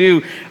thing we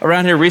do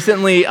around here.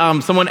 Recently,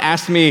 someone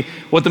asked me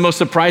what the most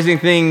surprising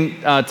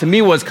thing to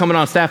me was coming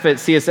on staff at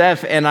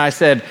CSF. And I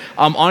said,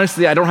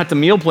 honestly, I don't have to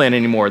meal plan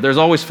anymore. There's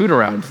always food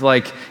around,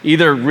 like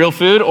either real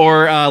food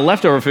or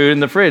leftover food in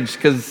the fridge,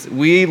 because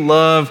we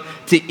love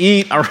to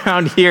eat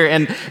around here.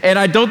 And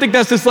I don't think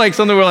that's just like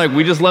something we're like,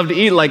 we just love to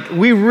eat. Like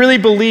we really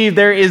believe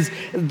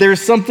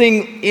there's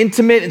something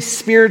intimate and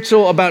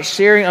spiritual about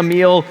sharing a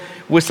meal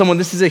with someone.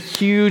 This is a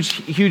huge,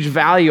 huge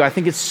value. I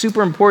think it's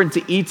super important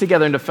to eat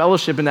together and to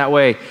fellowship in that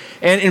way.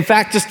 And in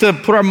fact, just to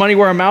put our money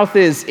where our mouth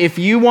is, if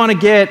you want to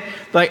get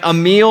like a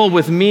meal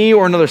with me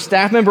or another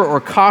staff member or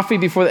coffee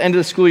before the end of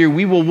the school year,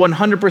 we will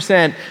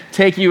 100%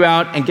 take you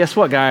out. And guess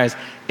what, guys?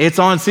 It's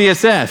on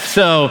CSF.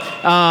 So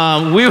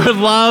we would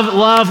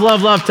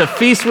love to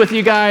feast with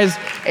you guys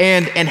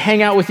and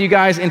hang out with you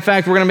guys. In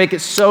fact, we're going to make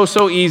it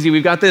so easy.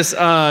 We've got this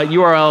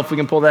URL, if we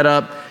can pull that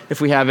up, if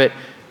we have it.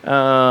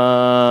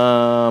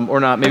 Or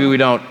not, maybe we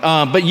don't.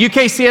 But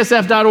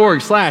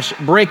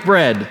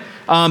ukcsf.org/breakbread.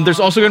 There's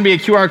also going to be a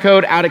QR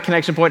code out at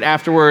Connection Point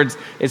afterwards.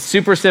 It's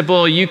super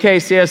simple,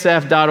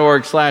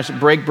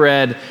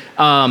 ukcsf.org/breakbread.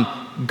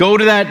 Go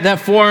to that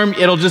form.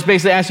 It'll just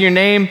basically ask you your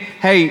name.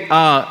 Hey,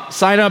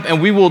 sign up,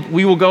 and we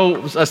will go.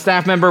 A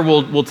staff member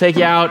will take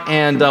you out,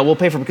 and we'll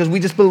pay for it, because we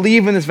just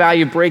believe in this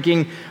value of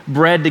breaking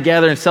bread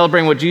together and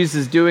celebrating what Jesus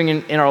is doing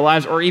in our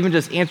lives, or even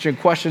just answering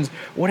questions,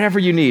 whatever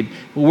you need.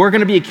 We're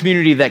going to be a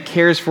community that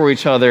cares for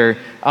each other,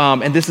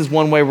 and this is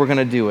one way we're going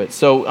to do it.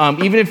 So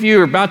even if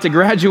you're about to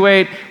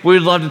graduate, we'd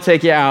love to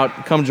take you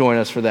out. Come join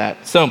us for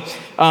that. So,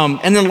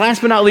 and then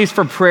last but not least,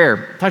 for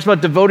prayer. Talks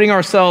about devoting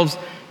ourselves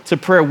to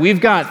prayer.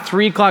 We've got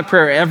 3 o'clock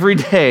prayer every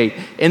day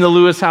in the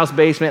Lewis House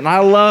basement. And I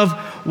love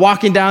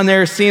walking down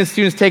there, seeing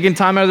students taking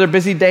time out of their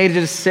busy day to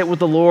just sit with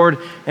the Lord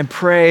and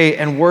pray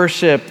and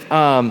worship.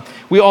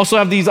 We also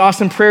have these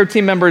awesome prayer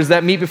team members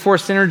that meet before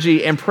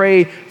Synergy and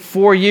pray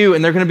for you.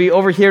 And they're going to be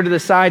over here to the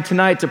side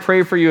tonight to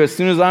pray for you as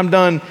soon as I'm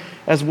done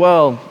as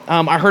well.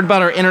 I heard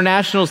about our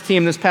internationals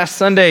team this past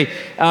Sunday.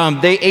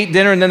 They ate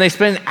dinner and then they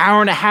spent an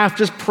hour and a half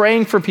just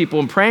praying for people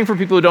and praying for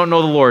people who don't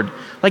know the Lord.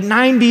 Like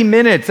 90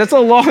 minutes. That's a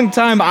long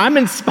time. I'm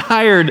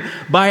inspired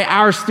by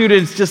our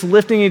students just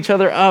lifting each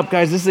other up.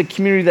 Guys, this is a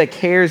community that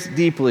cares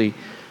deeply.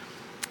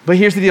 But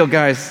here's the deal,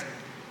 guys.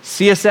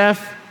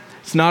 CSF,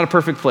 it's not a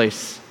perfect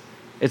place.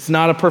 It's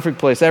not a perfect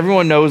place.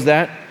 Everyone knows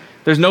that.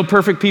 There's no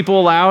perfect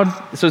people allowed,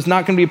 so it's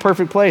not going to be a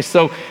perfect place.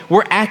 So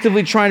we're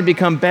actively trying to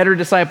become better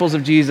disciples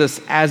of Jesus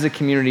as a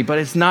community, but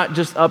it's not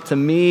just up to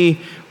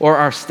me or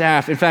our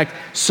staff. In fact,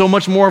 so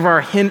much more of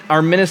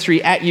our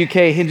ministry at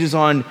UK hinges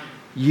on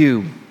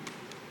you.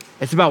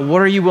 It's about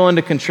what are you willing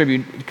to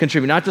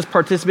contribute, not just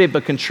participate,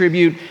 but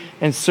contribute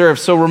and serve.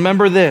 So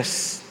remember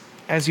this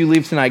as you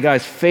leave tonight,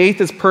 guys.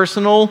 Faith is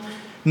personal,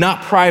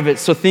 not private.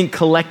 So think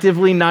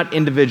collectively, not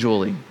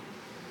individually.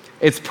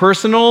 It's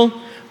personal,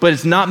 but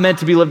it's not meant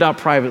to be lived out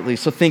privately.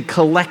 So think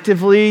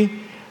collectively,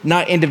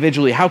 not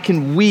individually. How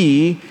can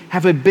we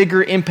have a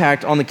bigger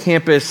impact on the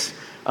campus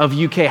of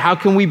UK? How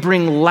can we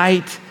bring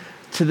light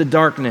to the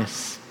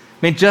darkness?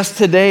 I mean, just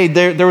today,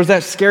 there was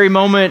that scary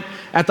moment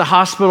at the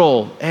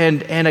hospital,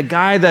 and a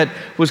guy that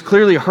was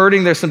clearly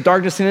hurting, there's some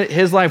darkness in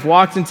his life,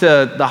 walked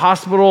into the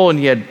hospital, and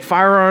he had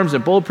firearms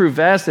and bulletproof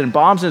vests and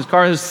bombs in his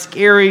car. It was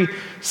a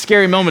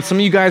scary moment. Some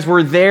of you guys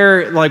were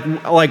there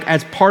like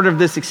as part of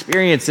this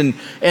experience, and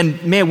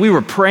man, we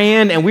were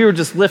praying, and we were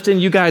just lifting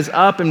you guys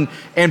up and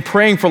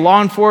praying for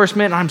law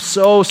enforcement. And I'm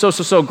so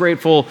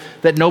grateful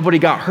that nobody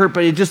got hurt,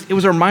 but it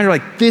was a reminder,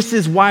 like, this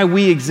is why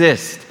we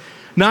exist.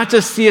 Not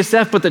just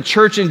CSF, but the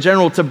church in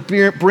general, to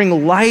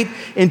bring light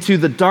into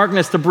the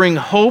darkness, to bring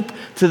hope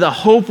to the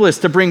hopeless,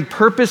 to bring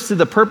purpose to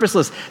the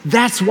purposeless.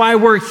 That's why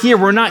we're here.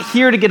 We're not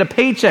here to get a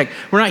paycheck.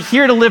 We're not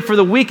here to live for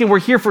the weekend. We're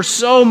here for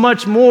so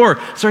much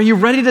more. So are you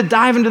ready to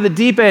dive into the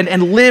deep end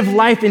and live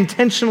life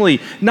intentionally,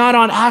 not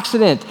on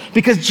accident?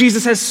 Because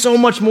Jesus has so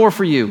much more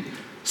for you,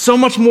 so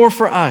much more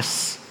for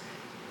us.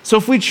 So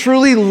if we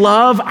truly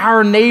love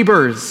our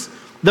neighbors,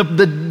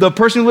 the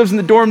person who lives in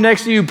the dorm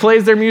next to you,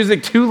 plays their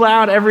music too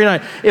loud every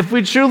night, if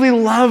we truly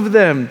love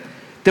them,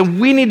 then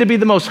we need to be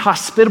the most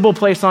hospitable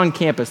place on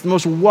campus, the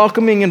most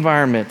welcoming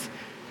environment.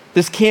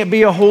 This can't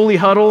be a holy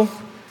huddle,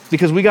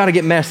 because we got to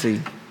get messy.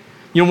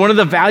 You know, one of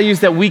the values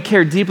that we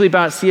care deeply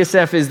about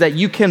CSF is that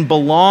you can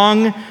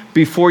belong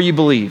before you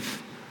believe.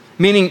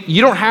 Meaning,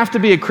 you don't have to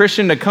be a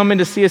Christian to come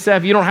into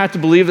CSF. You don't have to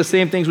believe the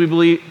same things we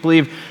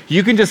believe.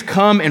 You can just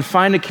come and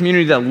find a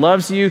community that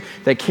loves you,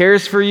 that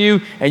cares for you,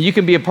 and you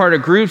can be a part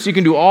of groups. You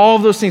can do all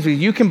of those things.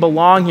 You can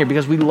belong here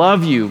because we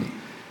love you.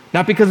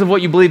 Not because of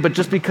what you believe, but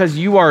just because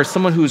you are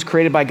someone who is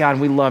created by God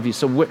and we love you.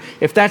 So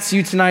if that's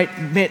you tonight,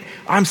 man,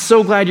 I'm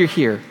so glad you're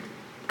here.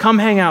 Come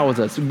hang out with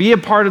us. Be a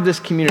part of this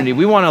community.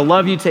 We want to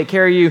love you, take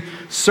care of you,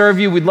 serve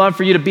you. We'd love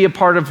for you to be a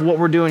part of what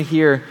we're doing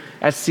here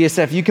at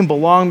CSF. You can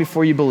belong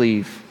before you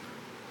believe.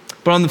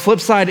 But on the flip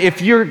side,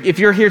 if you're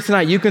here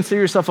tonight, you consider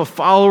yourself a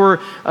follower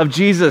of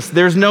Jesus.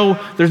 There's no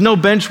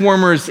bench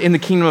warmers in the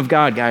kingdom of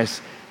God,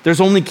 guys.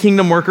 There's only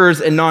kingdom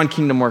workers and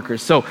non-kingdom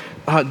workers. So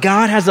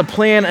God has a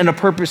plan and a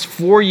purpose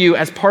for you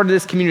as part of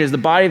this community, as the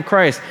body of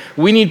Christ.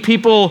 We need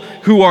people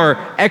who are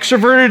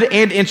extroverted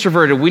and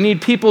introverted. We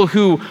need people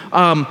who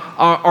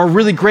are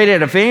really great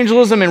at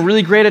evangelism and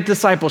really great at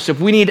discipleship.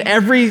 We need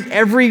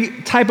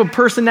every type of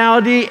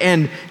personality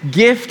and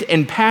gift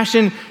and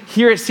passion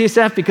here at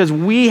CSF because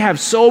we have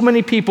so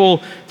many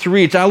people to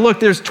reach.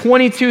 There's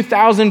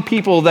 22,000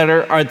 people that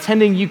are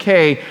attending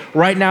UK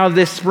right now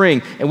this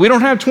spring. And we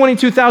don't have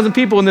 22,000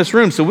 people in this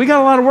room, so we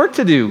got a lot of work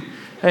to do.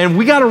 And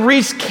we got to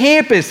reach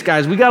campus,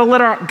 guys. We got to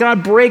let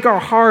God break our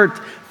heart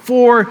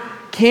for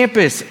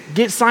campus.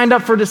 Get signed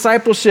up for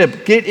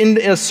discipleship. Get in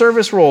a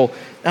service role.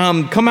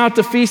 Come out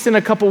to Feast in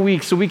a couple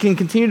weeks so we can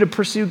continue to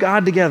pursue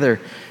God together.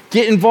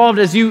 Get involved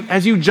as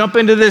you jump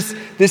into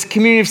this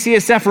community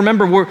of CSF.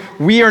 Remember,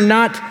 we're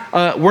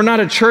not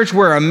a church.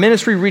 We're a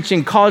ministry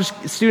reaching college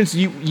students.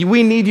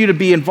 We need you to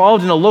be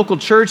involved in a local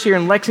church here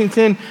in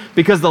Lexington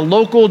because the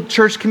local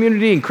church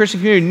community and Christian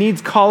community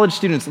needs college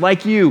students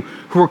like you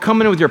who are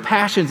coming in with your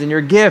passions and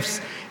your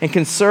gifts and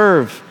can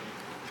serve.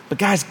 But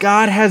guys,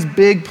 God has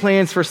big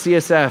plans for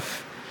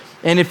CSF.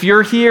 And if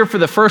you're here for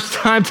the first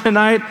time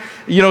tonight,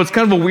 it's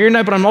kind of a weird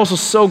night, but I'm also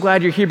so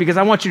glad you're here because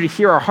I want you to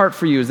hear our heart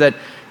for you is that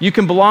you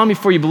can belong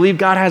before you believe.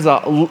 God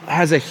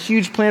has a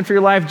huge plan for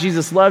your life.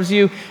 Jesus loves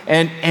you,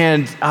 and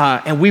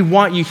we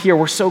want you here.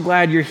 We're so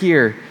glad you're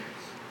here.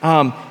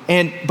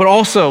 But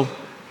also,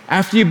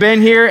 after you've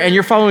been here and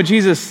you're following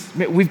Jesus,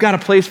 we've got a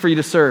place for you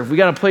to serve. We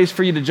got a place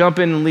for you to jump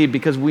in and lead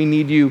because we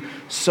need you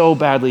so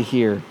badly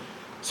here.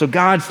 So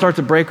God, start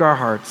to break our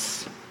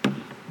hearts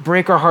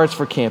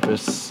for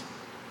campus.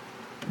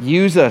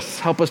 Use us,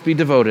 help us be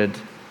devoted.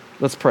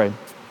 Let's pray.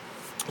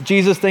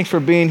 Jesus, thanks for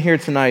being here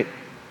tonight.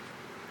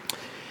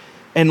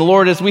 And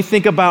Lord, as we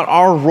think about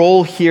our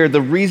role here,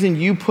 the reason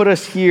you put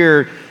us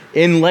here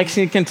in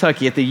Lexington,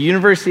 Kentucky, at the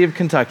University of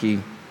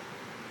Kentucky,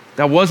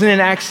 that wasn't an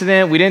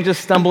accident. We didn't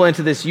just stumble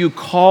into this. You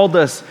called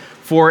us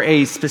for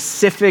a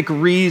specific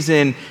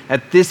reason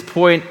at this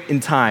point in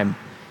time.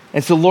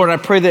 And so, Lord, I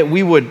pray that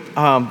we would,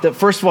 that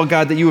first of all,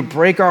 God, that you would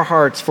break our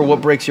hearts for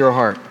what breaks your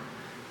heart.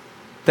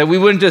 That we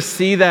wouldn't just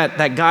see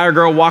that guy or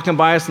girl walking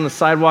by us on the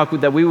sidewalk,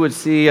 that we would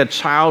see a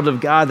child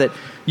of God, that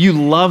you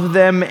love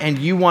them and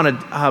you want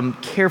to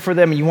care for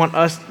them and you want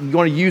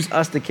to use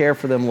us to care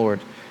for them, Lord.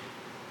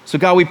 So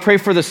God, we pray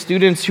for the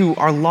students who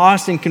are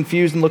lost and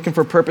confused and looking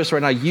for purpose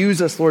right now.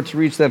 Use us, Lord, to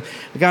reach them.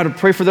 God, we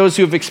pray for those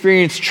who have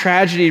experienced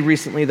tragedy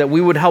recently, that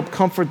we would help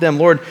comfort them.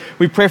 Lord,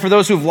 we pray for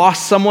those who have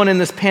lost someone in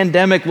this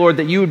pandemic, Lord,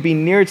 that you would be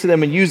near to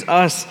them and use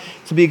us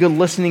to be a good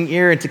listening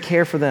ear and to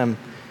care for them.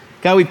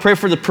 God, we pray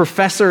for the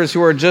professors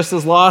who are just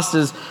as lost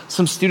as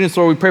some students,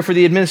 Lord. We pray for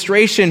the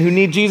administration who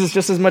need Jesus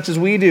just as much as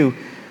we do.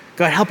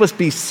 God, help us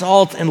be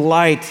salt and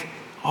light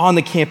on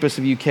the campus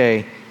of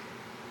UK.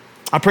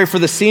 I pray for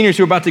the seniors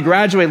who are about to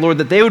graduate, Lord,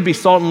 that they would be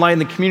salt and light in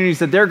the communities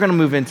that they're going to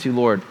move into,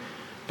 Lord,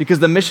 because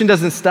the mission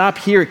doesn't stop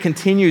here. It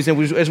continues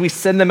as we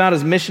send them out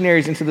as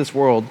missionaries into this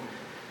world.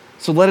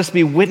 So let us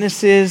be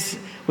witnesses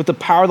with the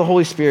power of the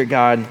Holy Spirit,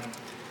 God.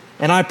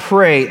 And I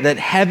pray that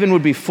heaven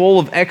would be full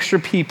of extra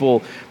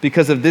people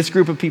because of this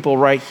group of people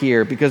right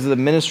here, because of the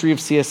ministry of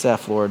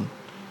CSF, Lord.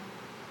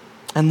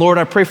 And Lord,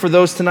 I pray for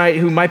those tonight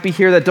who might be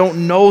here that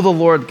don't know the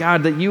Lord,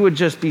 God, that you would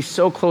just be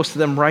so close to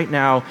them right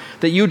now,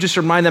 that you would just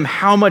remind them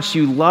how much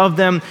you love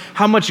them,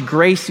 how much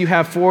grace you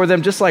have for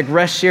them, just like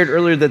Resh shared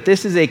earlier, that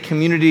this is a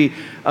community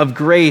of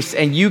grace,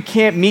 and you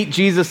can't meet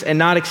Jesus and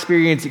not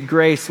experience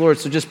grace, Lord.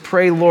 So just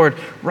pray, Lord,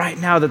 right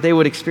now that they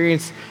would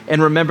experience and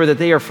remember that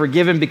they are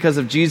forgiven because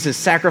of Jesus'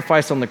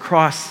 sacrifice on the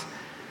cross.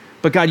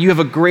 But God, you have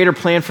a greater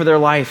plan for their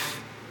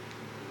life,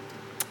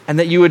 and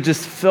that you would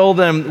just fill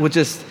them with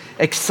just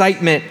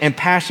excitement and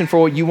passion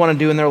for what you want to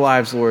do in their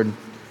lives, Lord.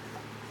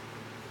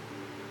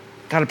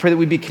 God, I pray that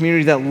we be a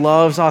community that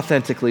loves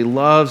authentically,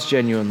 loves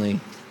genuinely.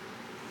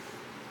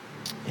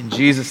 In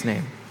Jesus'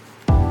 name,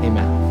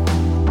 amen.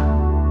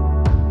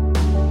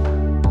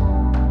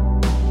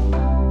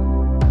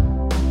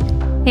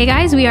 Hey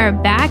guys, we are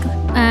back.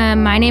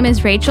 My name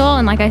is Rachel,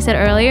 and like I said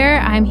earlier,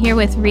 I'm here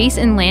with Reese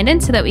and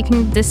Landon so that we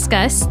can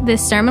discuss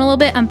this sermon a little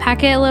bit,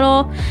 unpack it a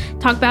little,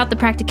 talk about the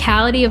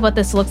practicality of what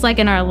this looks like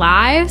in our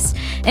lives.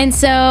 And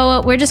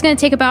so we're just going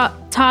to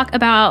talk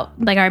about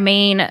like our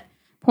main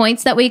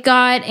points that we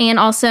got, and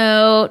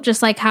also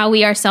just like how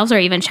we ourselves are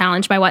even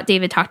challenged by what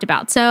David talked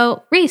about.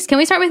 So Reese, can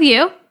we start with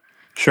you?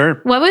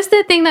 Sure. What was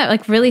the thing that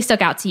like really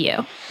stuck out to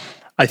you?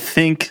 I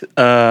think,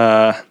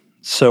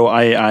 so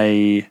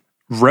I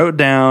wrote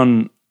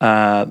down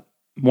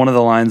one of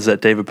the lines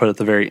that David put at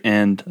the very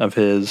end of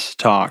his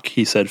talk.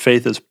 He said,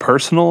 faith is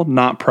personal,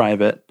 not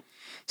private.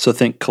 So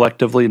think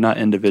collectively, not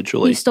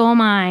individually. You stole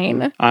mine.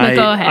 But I,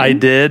 go ahead. I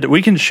did.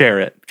 We can share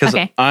it because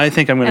Okay. I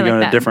think I'm going to I go like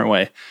in a that. different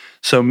way.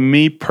 So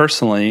me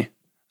personally,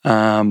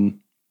 probably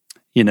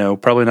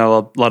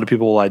not a lot of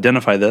people will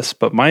identify this,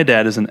 but my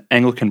dad is an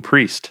Anglican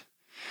priest.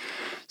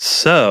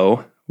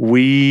 So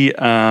we,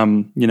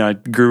 I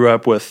grew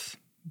up with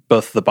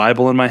both the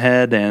Bible in my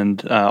head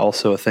and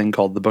also a thing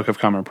called the Book of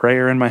Common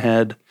Prayer in my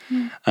head.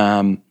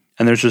 And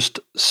there's just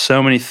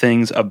so many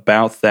things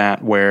about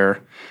that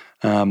where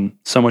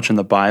so much in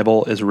the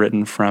Bible is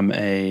written from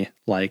a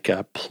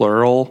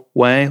plural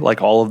way,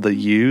 like all of the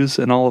yous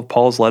in all of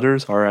Paul's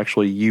letters are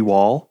actually you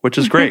all, which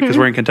is great because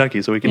we're in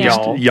Kentucky, so we can just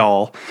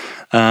y'all.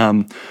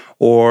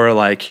 Or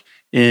like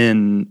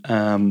in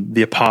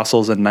the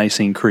Apostles' and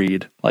Nicene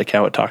Creed, like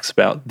how it talks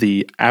about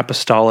the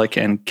apostolic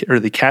or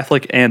the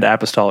Catholic and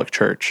Apostolic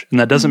Church, and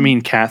that doesn't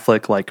mean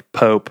Catholic like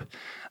Pope,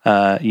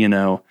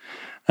 Roman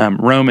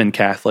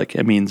Catholic.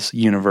 It means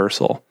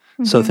universal.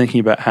 So thinking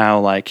about how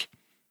like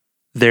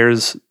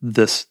there's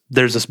this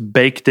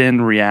baked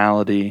in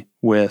reality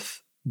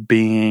with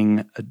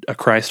being a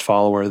Christ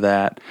follower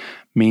that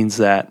means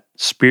that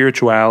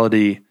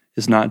spirituality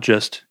is not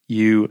just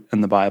you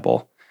and the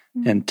Bible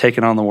and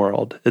taking on the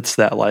world. It's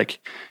that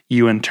like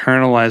you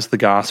internalize the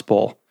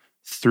gospel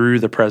through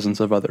the presence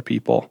of other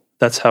people.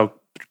 That's how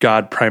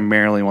God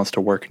primarily wants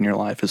to work in your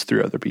life, is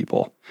through other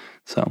people.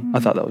 So I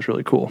thought that was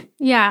really cool.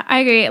 Yeah, I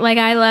agree. Like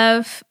I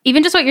love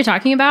even just what you're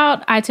talking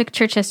about. I took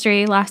church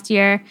history last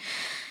year.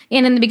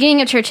 And in the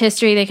beginning of church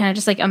history, they kind of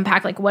just like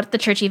unpack like what the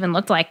church even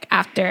looked like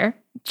after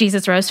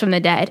Jesus rose from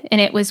the dead.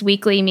 And it was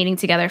weekly meeting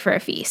together for a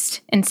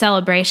feast and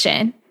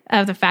celebration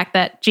of the fact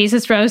that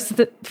Jesus rose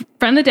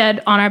from the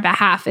dead on our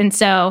behalf. And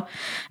so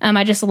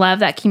I just love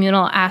that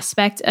communal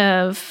aspect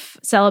of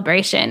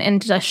celebration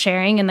and just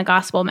sharing in the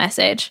gospel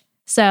message.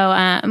 So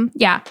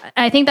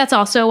I think that's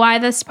also why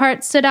this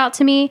part stood out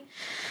to me.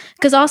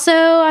 Because also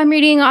I'm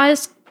reading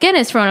Os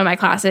Guinness for one of my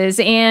classes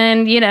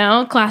and,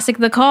 Classic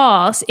The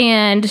Calls.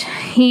 And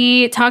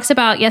he talks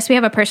about, yes, we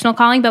have a personal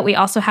calling, but we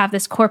also have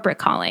this corporate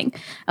calling,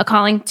 a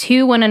calling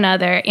to one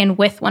another and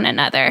with one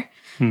another.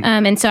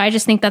 And so I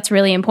just think that's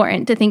really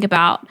important to think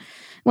about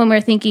when we're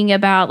thinking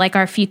about like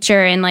our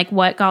future and like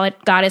what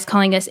God is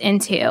calling us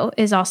into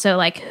is also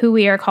like who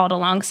we are called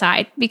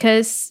alongside,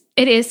 because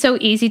it is so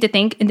easy to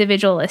think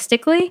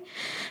individualistically,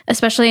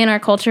 especially in our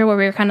culture where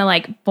we were kind of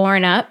like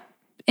born up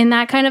in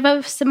that kind of a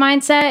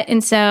mindset.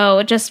 And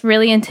so just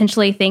really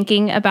intentionally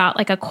thinking about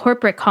like a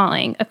corporate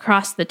calling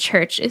across the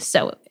church is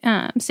so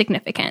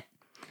significant.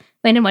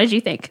 Landon, what did you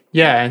think?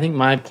 Yeah, I think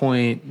my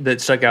point that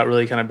stuck out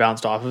really kind of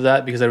bounced off of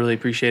that because I really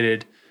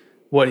appreciated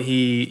what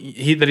he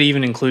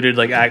even included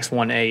like Acts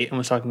 1:8 and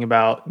was talking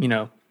about,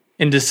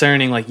 in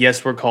discerning like,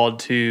 yes, we're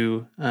called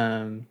to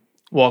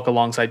walk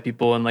alongside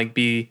people and like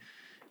be,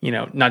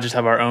 not just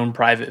have our own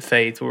private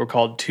faith, but we're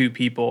called to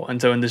people.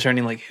 And so in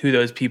discerning like who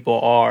those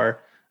people are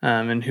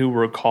and who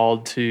we're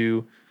called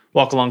to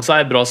walk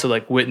alongside, but also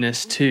like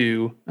witness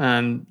to.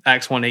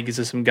 Acts 1:8 gives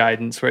us some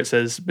guidance where it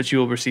says, "But you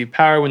will receive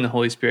power when the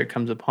Holy Spirit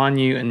comes upon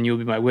you, and you will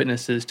be my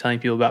witnesses, telling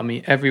people about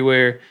me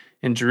everywhere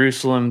in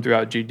Jerusalem,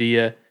 throughout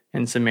Judea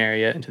and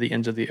Samaria, and to the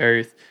ends of the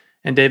earth."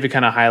 And David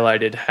kind of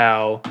highlighted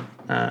how,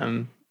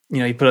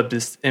 he put up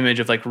this image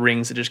of like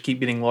rings that just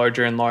keep getting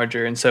larger and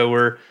larger. And so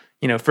we're,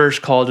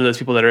 first called to those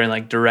people that are in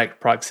like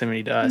direct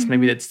proximity to us.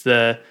 Maybe it's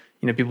the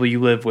people you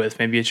live with.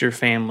 Maybe it's your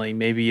family.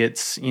 Maybe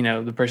it's,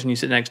 the person you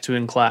sit next to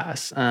in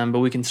class. But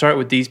we can start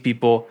with these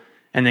people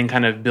and then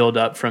kind of build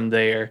up from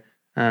there.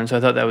 So I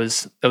thought that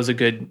was a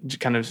good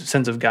kind of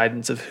sense of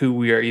guidance of who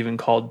we are even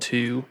called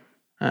to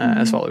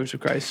as followers of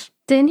Christ.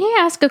 Didn't he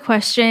ask a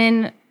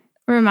question?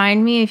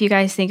 Remind me if you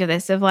guys think of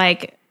this, of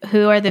like,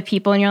 who are the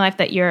people in your life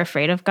that you're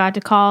afraid of God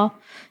to call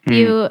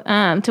you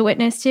to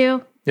witness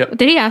to? Yep.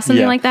 Did he ask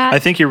something like that? I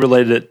think he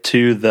related it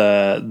to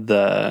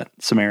the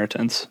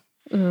Samaritans.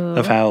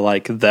 Of how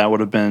like that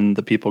would have been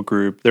the people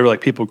group. There were like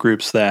people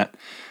groups that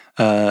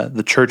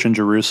the church in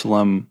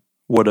Jerusalem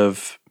would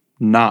have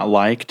not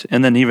liked,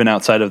 and then even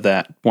outside of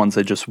that, ones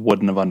they just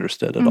wouldn't have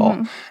understood at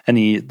all. And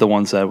the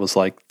ones that was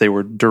like they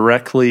were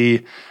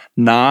directly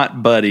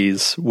not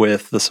buddies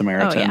with the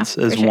Samaritans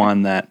is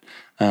one that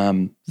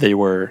they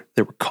were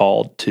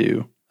called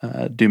to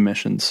do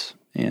missions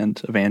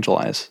and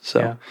evangelize.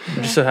 So it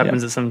just so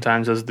happens that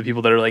sometimes those are the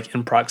people that are like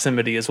in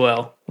proximity as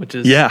well, which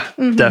is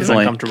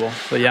definitely uncomfortable.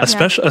 But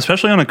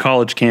especially on a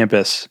college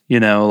campus,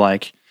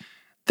 like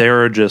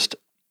there are just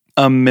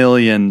a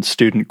million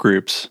student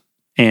groups,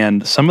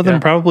 and some of them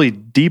probably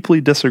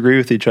deeply disagree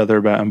with each other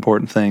about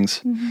important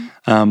things.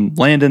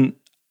 Landon,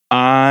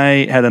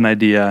 I had an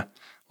idea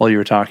while you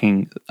were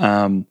talking.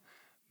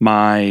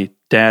 My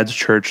dad's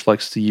church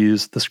likes to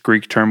use this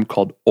Greek term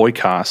called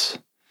oikos,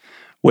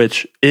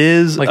 which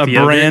is like a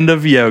brand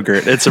of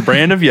yogurt. It's a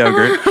brand of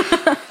yogurt,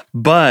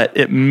 but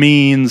it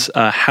means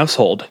a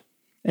household.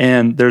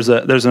 And there's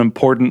an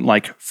important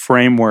like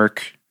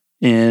framework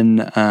in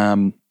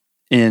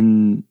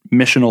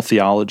missional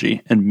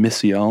theology and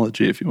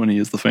missiology, if you want to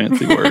use the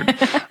fancy word,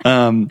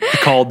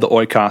 called the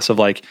oikos, of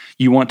like,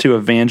 you want to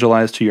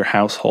evangelize to your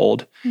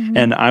household.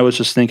 And I was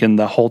just thinking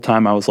the whole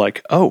time, I was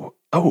like, oh,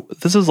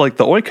 this is like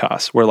the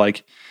oikos, where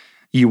like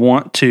you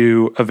want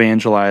to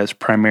evangelize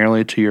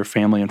primarily to your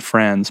family and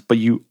friends, but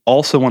you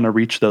also want to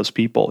reach those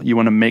people. You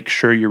want to make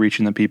sure you're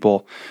reaching the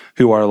people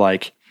who are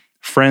like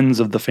friends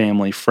of the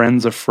family,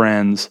 friends of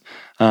friends,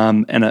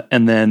 and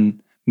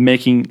then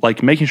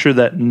making sure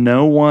that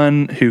no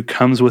one who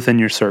comes within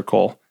your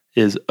circle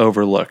is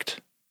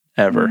overlooked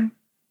ever.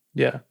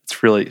 Yeah.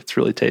 It's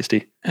really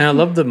tasty. And I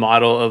love the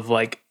model of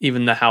like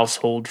even the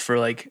household for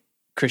like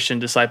Christian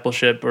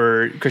discipleship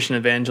or Christian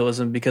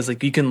evangelism, because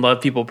like you can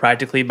love people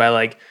practically by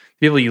like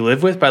people you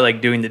live with by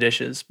like doing the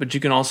dishes, but you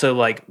can also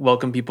like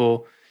welcome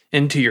people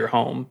into your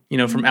home, you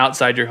know, from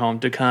outside your home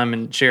to come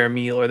and share a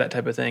meal or that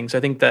type of thing. So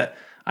I think that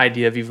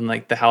idea of even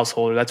like the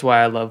householder, that's why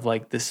I love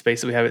like this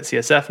space that we have at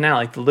CSF now,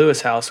 like the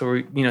Lewis house, where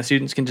you know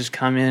students can just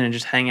come in and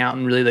just hang out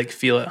and really like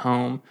feel at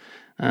home.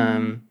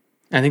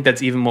 I think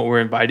that's even what we're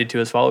invited to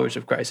as followers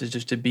of Christ, is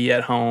just to be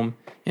at home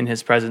in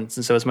his presence.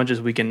 And so as much as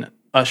we can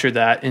usher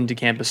that into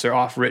campus or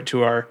offer it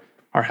to our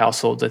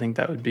households, I think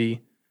that would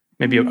be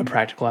maybe a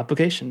practical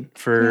application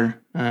for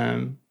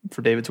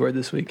David's word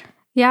this week.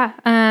 Yeah.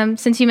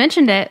 Since you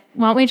mentioned it,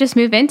 why don't we just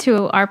move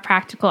into our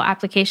practical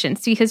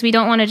applications? Because we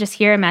don't want to just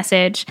hear a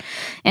message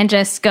and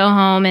just go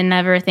home and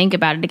never think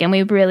about it again.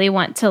 We really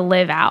want to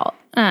live out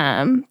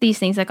these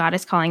things that God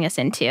is calling us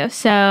into.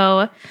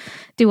 So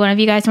do one of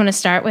you guys want to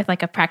start with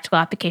like a practical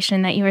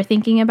application that you were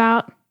thinking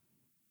about?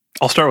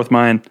 I'll start with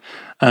mine.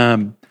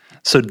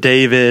 So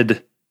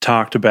David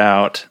talked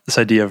about this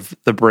idea of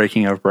the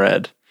breaking of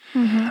bread,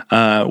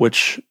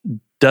 which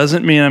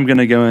doesn't mean I'm going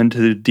to go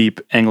into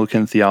deep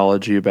Anglican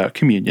theology about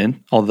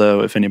communion,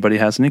 although if anybody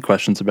has any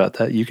questions about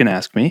that, you can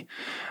ask me.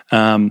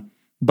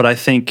 But I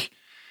think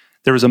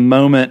there was a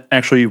moment,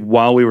 actually,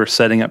 while we were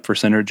setting up for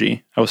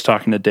Synergy, I was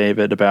talking to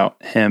David about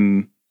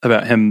the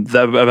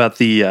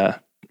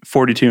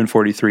 42 and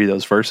 43,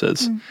 those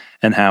verses,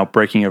 and how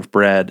breaking of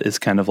bread is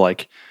kind of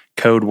like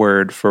code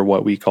word for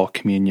what we call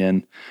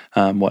communion,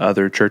 what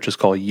other churches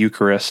call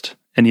Eucharist,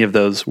 any of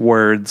those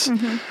words.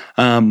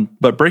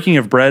 But breaking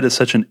of bread is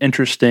such an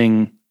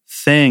interesting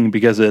thing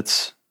because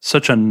it's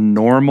such a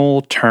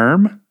normal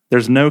term.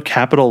 There's no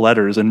capital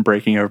letters in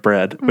breaking of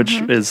bread, which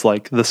is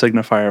like the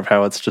signifier of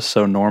how it's just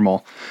so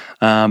normal.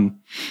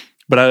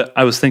 But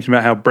I was thinking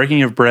about how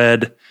breaking of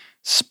bread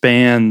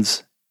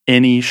spans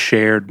any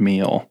shared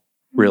meal,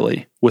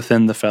 really,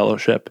 within the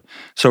fellowship.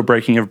 So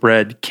breaking of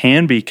bread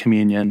can be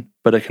communion,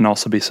 but it can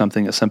also be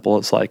something as simple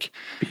as like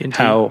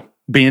how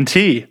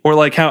B&T, or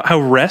like how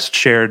Rest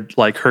shared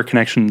like her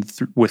connection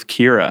with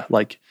Kira,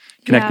 like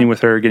connecting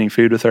with her, getting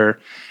food with her,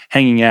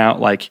 hanging out,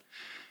 like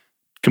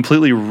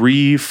completely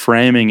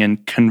reframing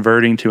and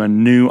converting to a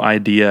new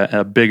idea,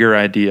 a bigger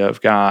idea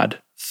of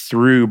God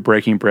through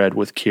breaking bread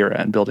with Kira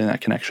and building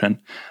that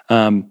connection.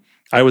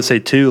 I would say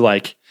too,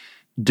 like,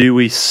 do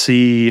we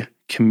see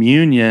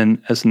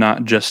communion as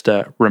not just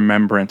a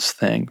remembrance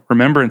thing?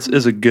 Remembrance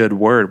is a good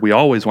word. We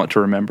always want to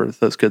remember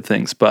those good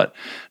things, but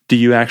do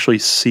you actually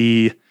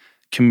see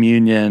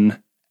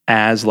communion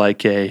as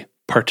like a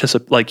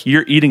like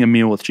you're eating a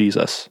meal with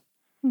Jesus?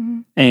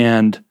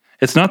 And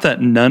it's not that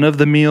none of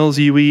the meals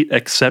you eat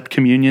except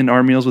communion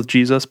are meals with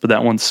Jesus, but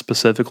that one's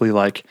specifically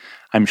like,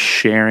 I'm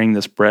sharing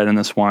this bread and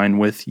this wine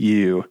with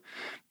you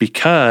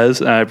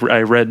because I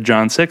read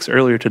John 6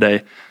 earlier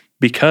today,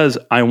 because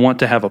I want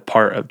to have a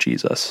part of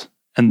Jesus.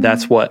 And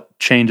that's what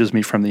changes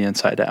me from the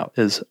inside out,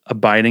 is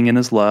abiding in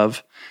his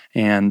love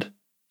and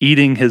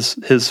eating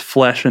his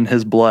flesh and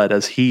his blood,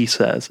 as he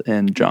says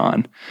in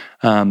John.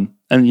 And,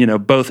 you know,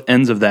 both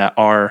ends of that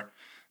are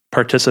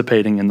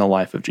participating in the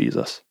life of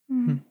Jesus.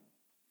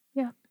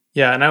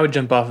 Yeah, and I would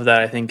jump off of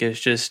that, I think,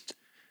 is just,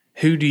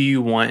 who do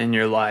you want in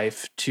your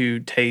life to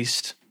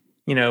taste?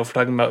 You know, if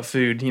we're talking about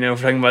food, you know, if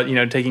we're talking about, you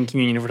know, taking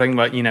communion, if we're talking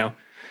about, you know,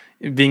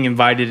 being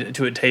invited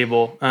to a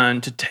table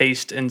to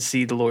taste and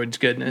see the Lord's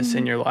goodness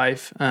in your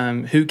life,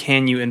 who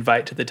can you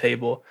invite to the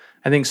table?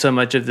 I think so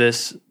much of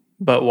this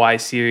But Why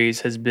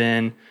series has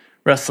been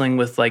wrestling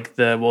with like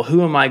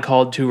who am I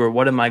called to, or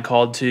what am I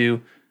called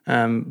to?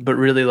 But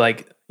really,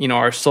 like, you know,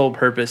 our sole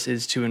purpose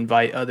is to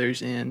invite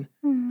others in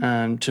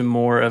to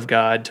more of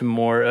God, to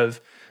more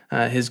of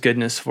his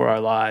goodness for our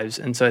lives.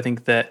 And so I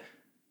think that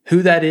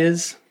who that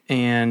is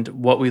and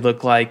what we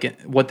look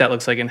like, what that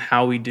looks like and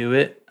how we do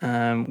it,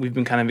 we've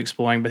been kind of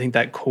exploring. But I think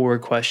that core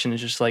question is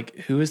just like,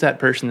 who is that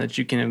person that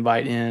you can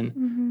invite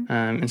in?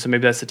 And so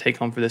maybe that's the take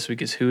home for this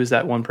week, is who is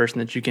that one person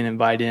that you can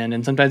invite in?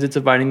 And sometimes it's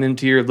inviting them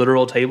to your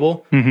literal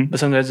table, but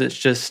sometimes it's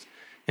just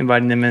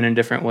inviting them in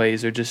different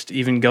ways, or just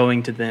even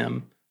going to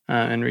them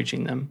and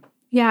reaching them.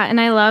 Yeah,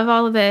 and I love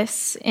all of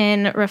this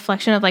in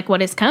reflection of like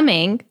what is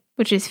coming,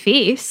 which is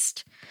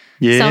feast.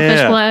 Yeah.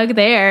 Selfish plug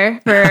there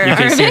for our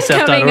event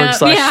coming up.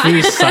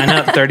 UKCSF.org/feast. Sign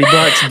up,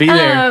 $30. Be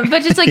there.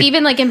 But just like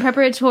even like in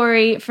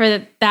preparatory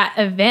for that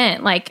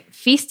event, like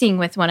feasting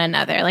with one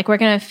another. Like we're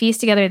going to feast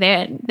together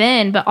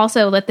then, but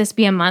also let this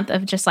be a month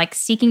of just like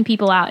seeking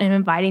people out and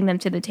inviting them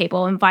to the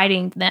table,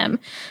 inviting them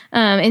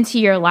into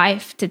your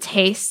life to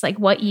taste like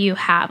what you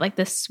have, like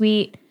the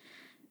sweet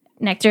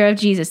nectar of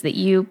Jesus that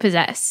you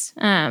possess.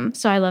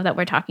 So I love that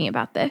we're talking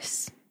about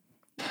this.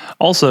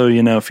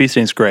 Also,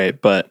 feasting's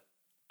great, but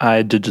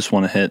I did just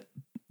want to hit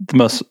the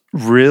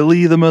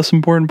most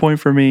important point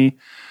for me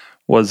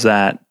was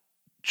that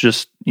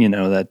just,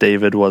 that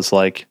David was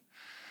like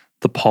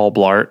the Paul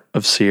Blart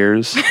of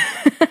Sears,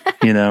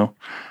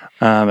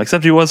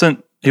 except he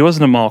wasn't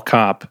a mall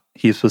cop.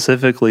 He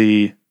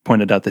specifically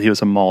pointed out that he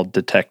was a mall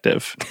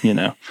detective,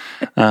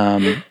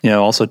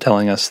 also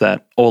telling us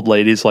that old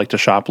ladies like to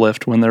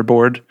shoplift when they're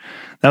bored.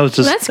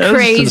 That's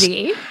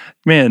crazy.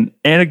 Man,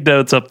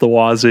 anecdotes up the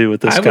wazoo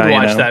with this guy. I would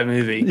watch that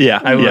movie.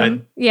 Yeah, I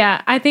would.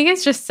 Yeah, I think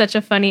it's just such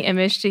a funny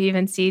image to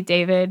even see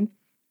David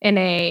in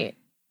a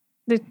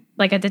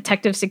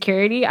detective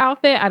security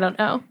outfit. I don't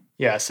know.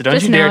 Yeah, so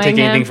don't you dare take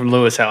anything from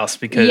Lewis House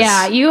because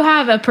you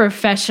have a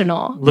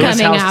professional Lewis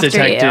coming House after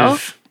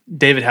detective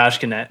David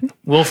Hashkinet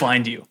will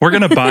find you. We're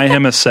gonna buy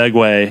him a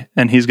Segway,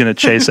 and he's gonna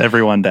chase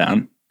everyone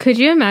down. Could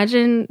you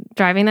imagine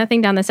driving that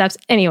thing down the steps?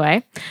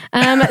 Anyway,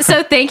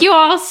 so thank you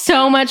all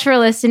so much for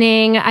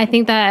listening. I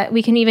think that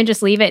we can even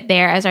just leave it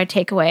there as our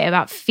takeaway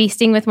about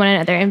feasting with one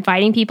another,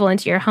 inviting people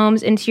into your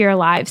homes, into your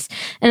lives,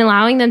 and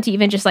allowing them to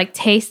even just like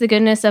taste the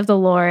goodness of the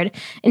Lord,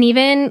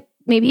 and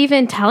maybe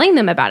even telling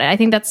them about it. I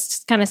think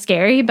that's kind of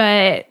scary,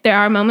 but there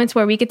are moments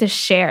where we get to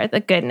share the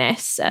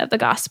goodness of the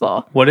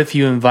gospel. What if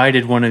you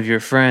invited one of your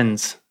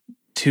friends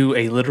to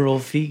a literal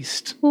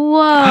feast?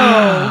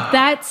 Whoa,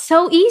 that's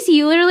so easy.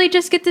 You literally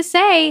just get to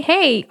say,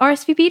 hey,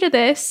 RSVP to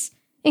this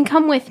and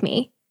come with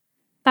me.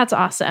 That's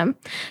awesome.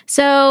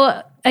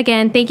 So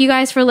again, thank you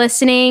guys for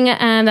listening.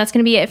 That's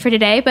going to be it for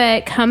today,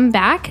 but come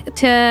back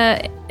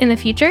in the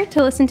future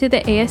to listen to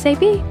the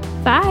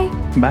ASAP. Bye.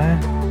 Bye.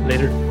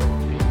 Later.